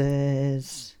 It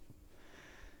says,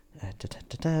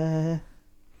 This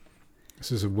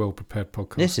is a well-prepared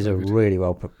podcast. This is a really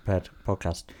well-prepared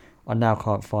podcast. I now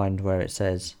can't find where it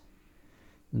says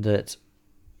that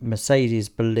Mercedes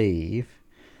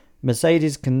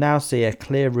can now see a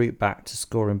clear route back to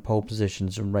scoring pole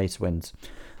positions and race wins.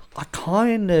 I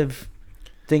kind of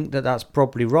think that that's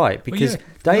probably right, because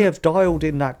they have dialed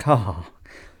in that car.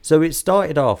 So it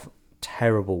started off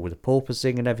terrible with the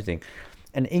porpoising and everything.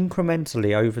 And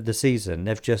incrementally over the season,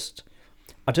 they've just...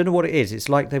 I don't know what it is. It's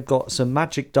like they've got some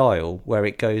magic dial where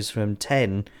it goes from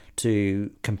 10 to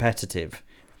competitive.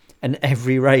 And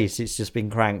every race, it's just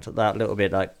been cranked at that little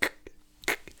bit like...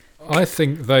 I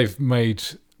think they've made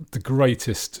the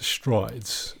greatest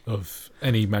strides of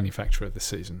any manufacturer this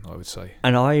season, I would say.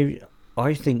 And I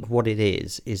think what it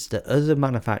is that other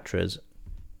manufacturers,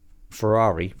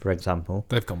 Ferrari, for example...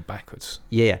 They've gone backwards.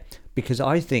 Yeah, because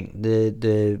I think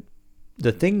the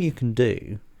thing you can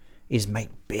do is make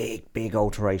big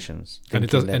alterations. And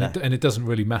it doesn't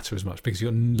really matter as much because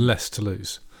you've got less to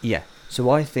lose. Yeah, so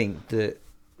I think that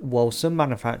while some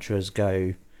manufacturers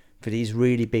go for these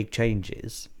really big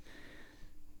changes...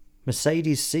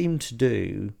 Mercedes seem to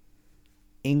do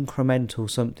incremental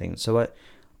something. So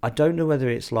I don't know whether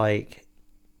it's like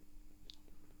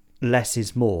less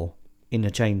is more in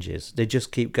the changes. They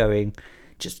just keep going,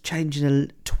 just changing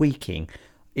and tweaking.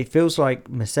 It feels like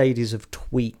Mercedes have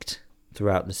tweaked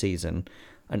throughout the season,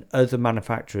 and other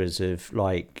manufacturers have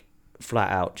like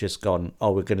flat out just gone,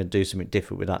 oh, we're going to do something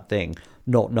different with that thing,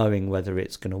 not knowing whether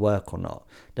it's going to work or not.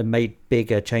 They made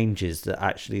bigger changes that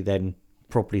actually then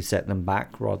probably set them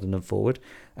back rather than forward.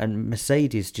 And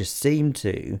Mercedes just seem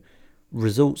to,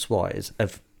 results-wise,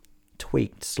 have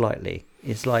tweaked slightly.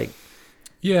 It's like...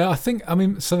 Yeah,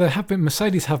 so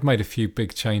Mercedes have made a few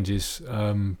big changes,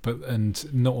 but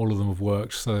not all of them have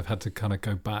worked, so they've had to kind of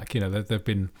go back.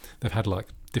 They've had like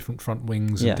different front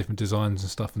wings and different designs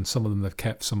and stuff, and some of them they've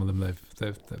kept, some of them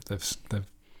they've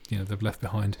left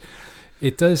behind.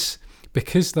 It does,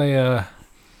 because they're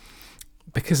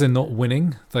not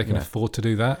winning, they can afford to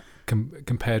do that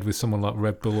compared with someone like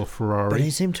Red Bull or Ferrari. But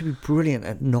they seem to be brilliant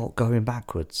at not going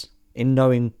backwards, in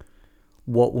knowing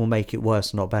what will make it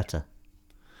worse, not better.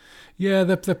 Yeah,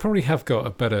 they probably have got a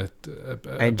better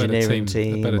engineering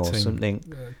team or something.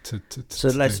 So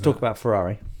let's talk about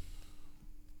Ferrari.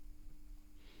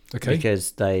 Okay.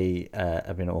 Because they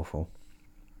have been awful.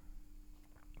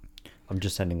 I'm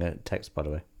just sending a text, by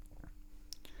the way,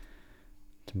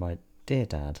 to my dear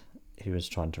dad, who was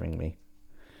trying to ring me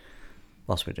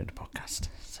whilst we're doing the podcast.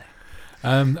 So.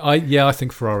 I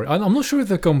think Ferrari. I'm not sure if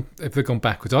they've gone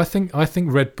backwards. I think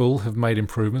Red Bull have made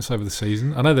improvements over the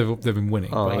season. I know they've been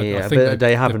winning. Oh, but yeah, I think but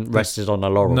they haven't rested on their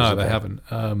laurels. No, they haven't.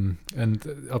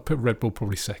 And I'll put Red Bull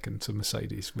probably second to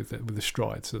Mercedes with the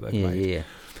strides that they've made.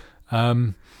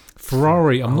 Yeah.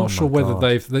 Ferrari, I'm not sure whether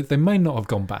God. they may not have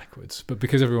gone backwards, but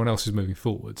because everyone else is moving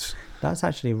forwards, That's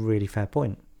actually a really fair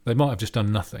point. they might have just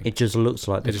done nothing. It just looks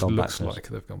like It they've just gone looks backwards. like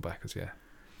they've gone backwards. Yeah,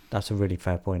 That's a really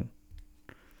fair point.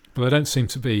 but they don't seem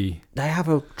to be. They have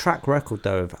a track record,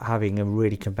 though, of having a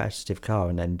really competitive car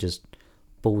and then just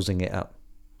ballsing it up.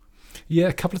 Yeah,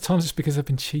 a couple of times it's because they've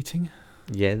been cheating.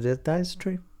 Yeah, that is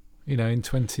true. In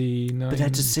 2019. But their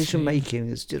decision making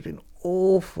has just been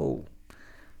awful.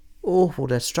 Awful.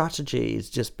 Their strategy has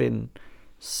just been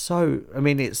so... I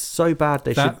mean, it's so bad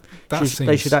they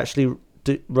should actually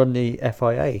run the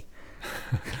FIA.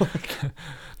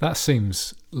 That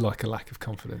seems like a lack of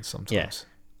confidence sometimes.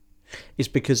 Yeah. It's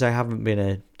because they haven't been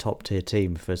a top tier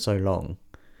team for so long.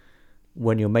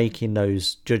 When you're making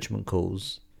those judgment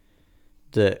calls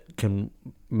that can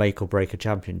make or break a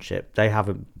championship, they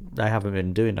haven't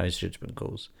been doing those judgment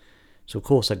calls. So of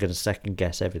course they're going to second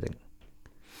guess everything.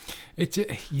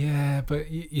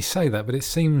 But you say that, but it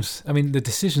seems. I mean, the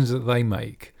decisions that they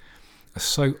make are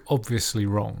so obviously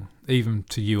wrong, even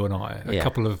to you and I, a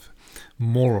couple of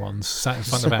morons sat in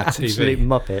front of our Absolute TV,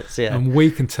 muppets, yeah. and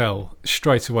we can tell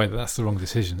straight away that that's the wrong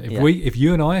decision. If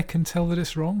you and I can tell that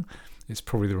it's wrong, it's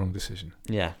probably the wrong decision.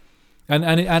 Yeah,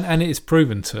 and it's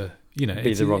proven to be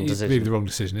the wrong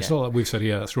decision. It's not like we've said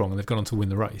that's wrong, and they've gone on to win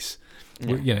the race.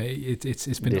 Yeah.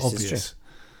 It's been obvious.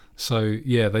 So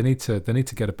yeah, they need to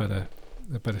get a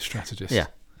better strategist. Yeah,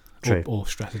 true. Or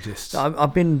strategists.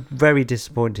 I've been very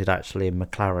disappointed actually in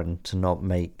McLaren to not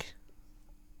make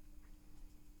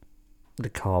the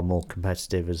car more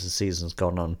competitive as the season's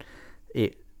gone on.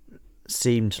 It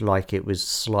seemed like it was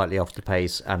slightly off the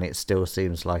pace, and it still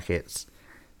seems like it's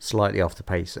slightly off the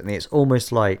pace. And it's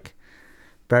almost like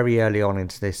very early on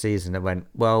into this season, it went,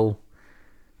 well,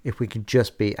 if we could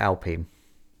just beat Alpine.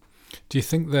 Do you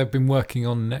think they've been working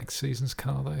on next season's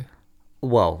car though?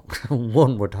 Well,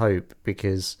 one would hope,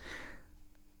 because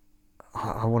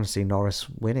I want to see Norris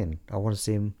winning. I want to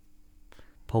see him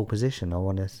pole position.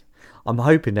 I'm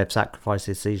hoping they've sacrificed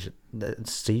his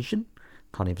season.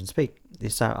 Can't even speak.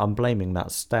 I'm blaming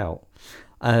that stout.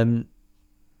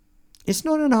 It's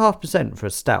 9.5% for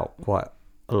a stout. Quite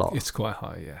a lot. It's quite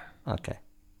high, yeah. Okay.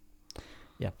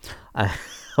 Yeah,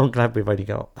 I'm glad we've only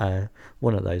got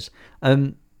one of those.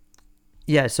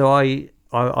 Yeah, so I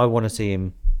want to see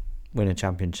him win a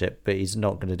championship, but he's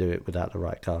not going to do it without the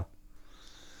right car.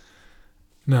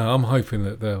 No, I'm hoping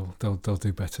that they'll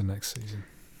do better next season.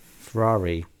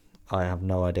 Ferrari, I have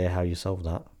no idea how you solve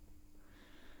that.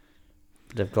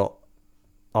 They've got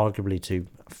arguably two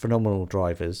phenomenal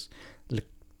drivers.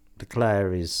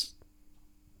 Leclerc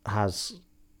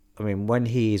when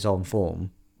he is on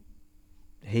form,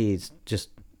 he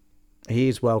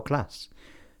is world class.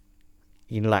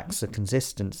 He lacks the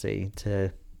consistency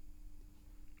to,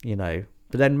 but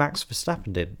then Max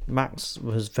Verstappen did. Max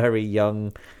was very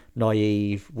young,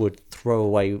 naive, would throw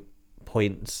away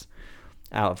points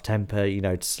out of temper,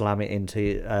 to slam it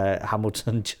into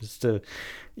Hamilton just to,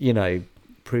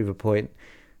 prove a point.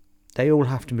 They all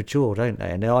have to mature, don't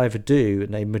they? And they either do,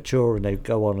 and they mature and they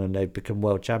go on and they become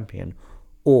world champion,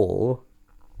 or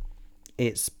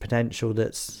it's potential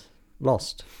that's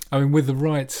lost. I mean, with the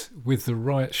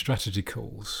right strategy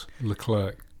calls,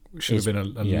 Leclerc should have been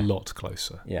a lot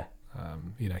closer. Yeah.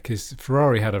 Because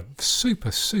Ferrari had a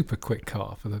super, super quick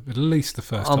car for at least the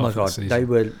first half of the season. They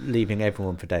were leaving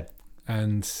everyone for dead.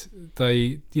 And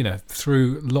they,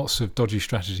 through lots of dodgy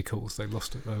strategy calls, they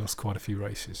lost quite a few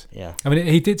races. Yeah. I mean,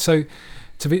 he did so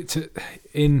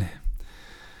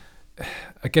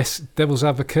I guess, devil's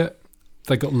advocate,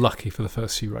 they got lucky for the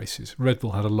first few races. Red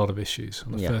Bull had a lot of issues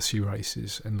on the first few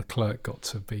races, and Leclerc got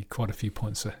to be quite a few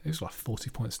points. It was like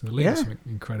 40 points in the lead, something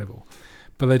incredible.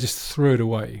 But they just threw it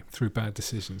away through bad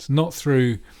decisions. Not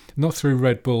through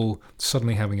Red Bull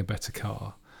suddenly having a better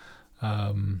car,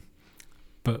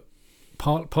 but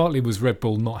partly was Red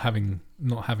Bull not having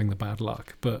the bad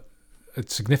luck. But a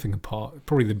significant part,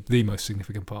 probably the most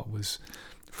significant part, was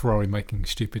Ferrari making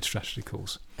stupid strategy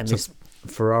calls. And this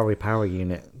Ferrari power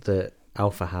unit that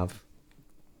Alpha have,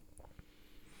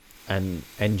 and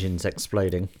engines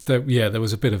exploding. There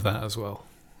was a bit of that as well.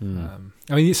 I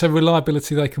mean, it's a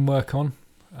reliability they can work on,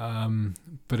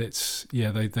 but it's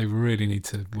they really need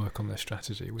to work on their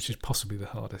strategy, which is possibly the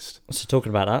hardest. So talking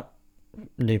about that,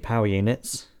 new power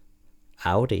units,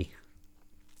 Audi.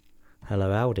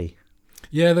 Hello, Audi.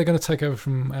 Yeah, they're going to take over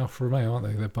from Alfa Romeo, aren't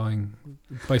they? They're buying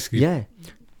basically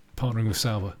partnering with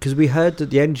Sauber. Because we heard that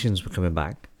the engines were coming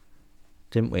back,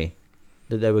 didn't we?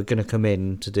 That they were going to come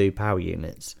in to do power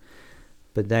units.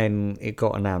 But then it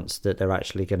got announced that they're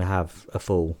actually going to have a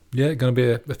full... Yeah, going to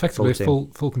be effectively a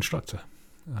team. full constructor.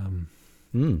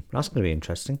 That's going to be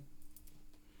interesting.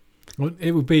 Well,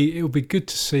 it would be good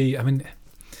to see. I mean,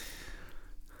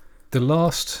 the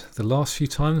last few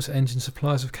times engine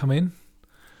suppliers have come in,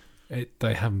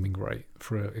 they haven't been great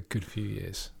for a good few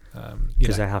years.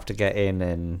 Because they have to get in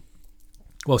and...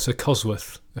 Well, so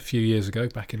Cosworth a few years ago,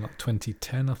 back in like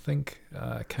 2010, I think,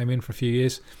 came in for a few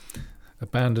years,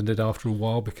 abandoned it after a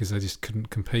while because they just couldn't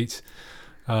compete.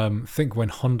 I think when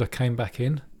Honda came back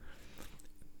in,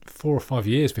 4 or 5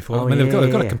 years before. They've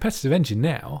got a competitive engine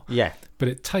now. Yeah, but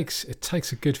it takes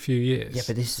a good few years. Yeah,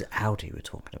 but this is Audi we're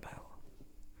talking about.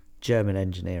 German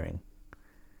engineering.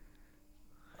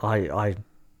 I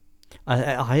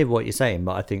hear what you're saying,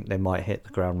 but I think they might hit the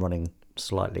ground running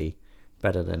slightly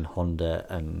better than Honda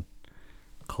and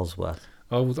Cosworth.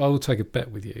 I will take a bet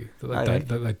with you that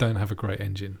they don't have a great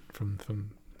engine from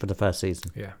for the first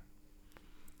season. Yeah.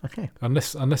 Okay.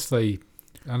 Unless they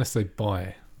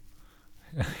buy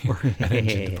an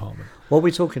engine department. What are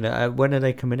we talking about? When are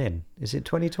they coming in? Is it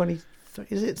 2020?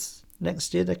 Is it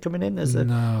next year they're coming in as a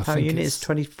power unit? Is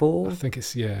 24? I think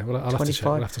it's Well, I'll have to check.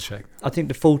 We'll have to check. I think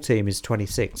the full team is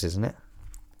 26, isn't it?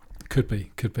 Could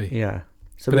be. Yeah.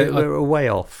 So we're way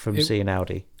off from seeing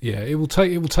Audi. Yeah, it will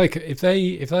take if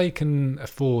they can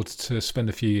afford to spend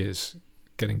a few years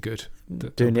getting good,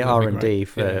 doing the R&D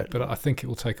for. Yeah, but I think it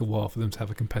will take a while for them to have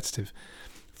a competitive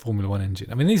Formula One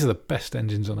engine. I mean, these are the best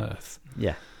engines on earth.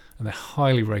 Yeah, and they're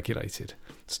highly regulated.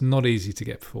 It's not easy to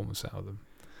get performance out of them.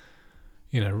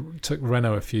 It took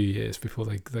Renault a few years before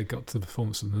they got to the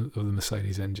performance of the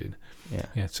Mercedes engine. Yeah,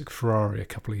 it took Ferrari a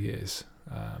couple of years.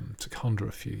 It took Honda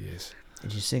a few years.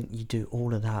 And you think you do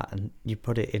all of that and you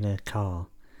put it in a car,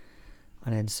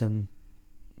 and then some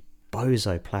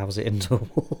bozo ploughs it into a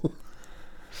wall.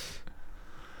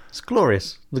 It's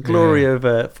glorious. The glory of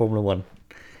Formula One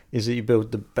is that you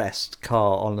build the best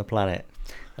car on the planet,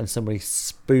 and somebody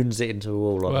spoons it into a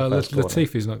wall. On the first corner.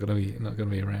 Latifi's not going to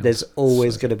be around. There's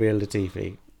always going to be a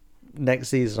Latifi. Next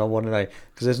season, I want to know,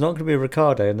 because there's not going to be a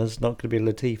Ricciardo and there's not going to be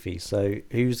a Latifi. So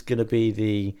who's going to be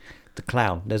the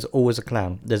clown? There's always a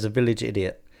clown. There's a village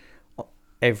idiot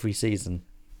every season.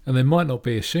 And there might not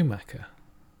be a Schumacher,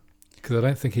 because I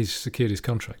don't think he's secured his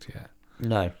contract yet.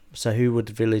 No. So who would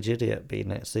the village idiot be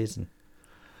next season?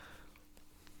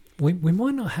 We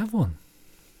might not have one.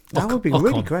 That would be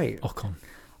really great. Ocon.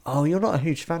 Oh, you're not a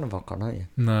huge fan of Ocon, are you?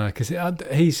 No, because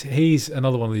he's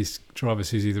another one of these drivers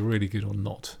who's either really good or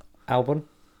not. Albon?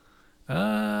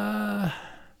 Yeah,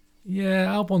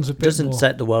 Albon's a bit doesn't more...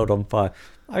 set the world on fire.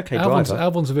 Okay, driver.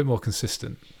 Albon's a bit more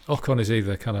consistent. Ocon is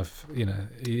either kind of, he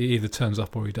either turns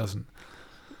up or he doesn't.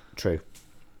 True.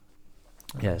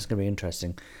 Yeah, it's going to be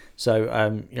interesting.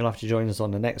 So you'll have to join us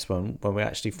on the next one when we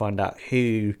actually find out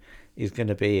who is going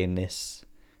to be in this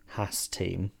Haas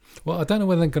team. Well, I don't know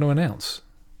when they're going to announce.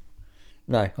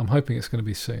 No. I'm hoping it's going to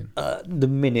be soon. The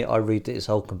minute I read that it's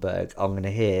Hulkenberg, I'm going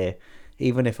to hear,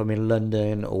 even if I'm in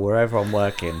London or wherever I'm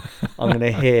working, I'm going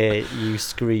to hear you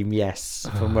scream yes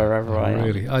from wherever I am.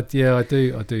 Really? I do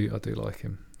like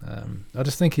him. I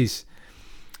just think he's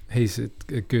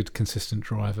a good, consistent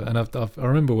driver. And I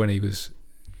remember when he was...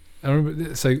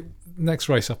 So next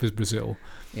race up is Brazil.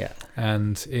 Yeah.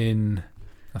 And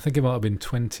I think it might have been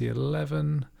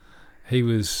 2011, he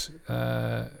was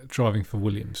driving for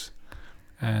Williams.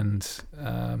 And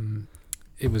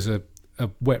it was a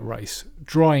wet race,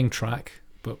 drying track,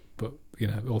 but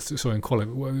also in quali,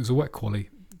 it was a wet quali,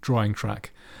 drying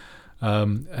track,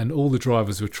 and all the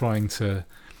drivers were trying to,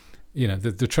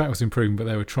 the track was improving, but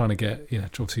they were trying to get,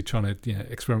 obviously trying to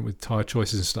experiment with tyre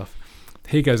choices and stuff.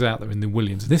 He goes out there in the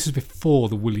Williams. This is before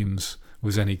the Williams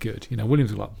was any good.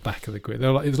 Williams were like back of the grid. It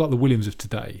was like the Williams of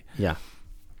today. Yeah.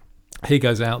 He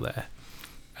goes out there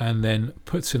and then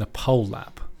puts in a pole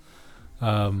lap.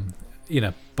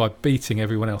 By beating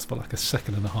everyone else by like a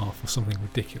second and a half or something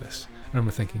ridiculous. I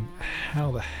remember thinking,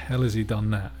 how the hell has he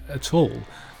done that at all?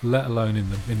 Let alone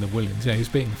in the Williams. He's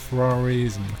beating the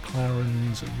Ferraris and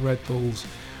McLarens and Red Bulls.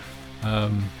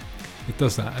 It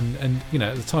does that, and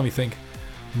at the time you think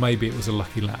maybe it was a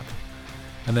lucky lap,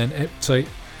 and then so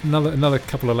another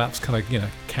couple of laps kind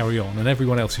of carry on, and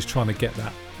everyone else is trying to get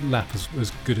that lap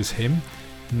as good as him.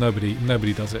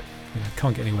 Nobody does it.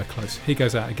 Can't get anywhere close. He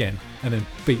goes out again and then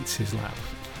beats his lap.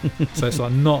 So it's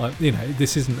like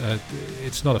this isn't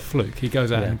it's not a fluke. He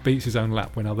goes out and beats his own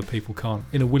lap when other people can't,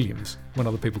 in a Williams, when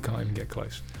other people can't even get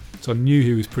close. So I knew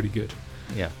he was pretty good.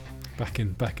 Yeah. Back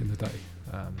in the day.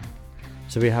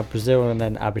 So we have Brazil and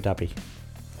then Abu Dhabi.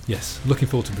 Yes, looking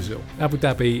forward to Brazil. Abu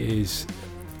Dhabi is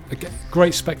a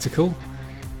great spectacle,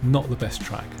 not the best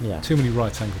track. Yeah. Too many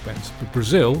right angle bends. But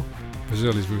Brazil is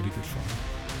really good fun.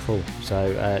 Cool.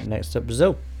 So next up,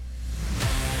 Brazil.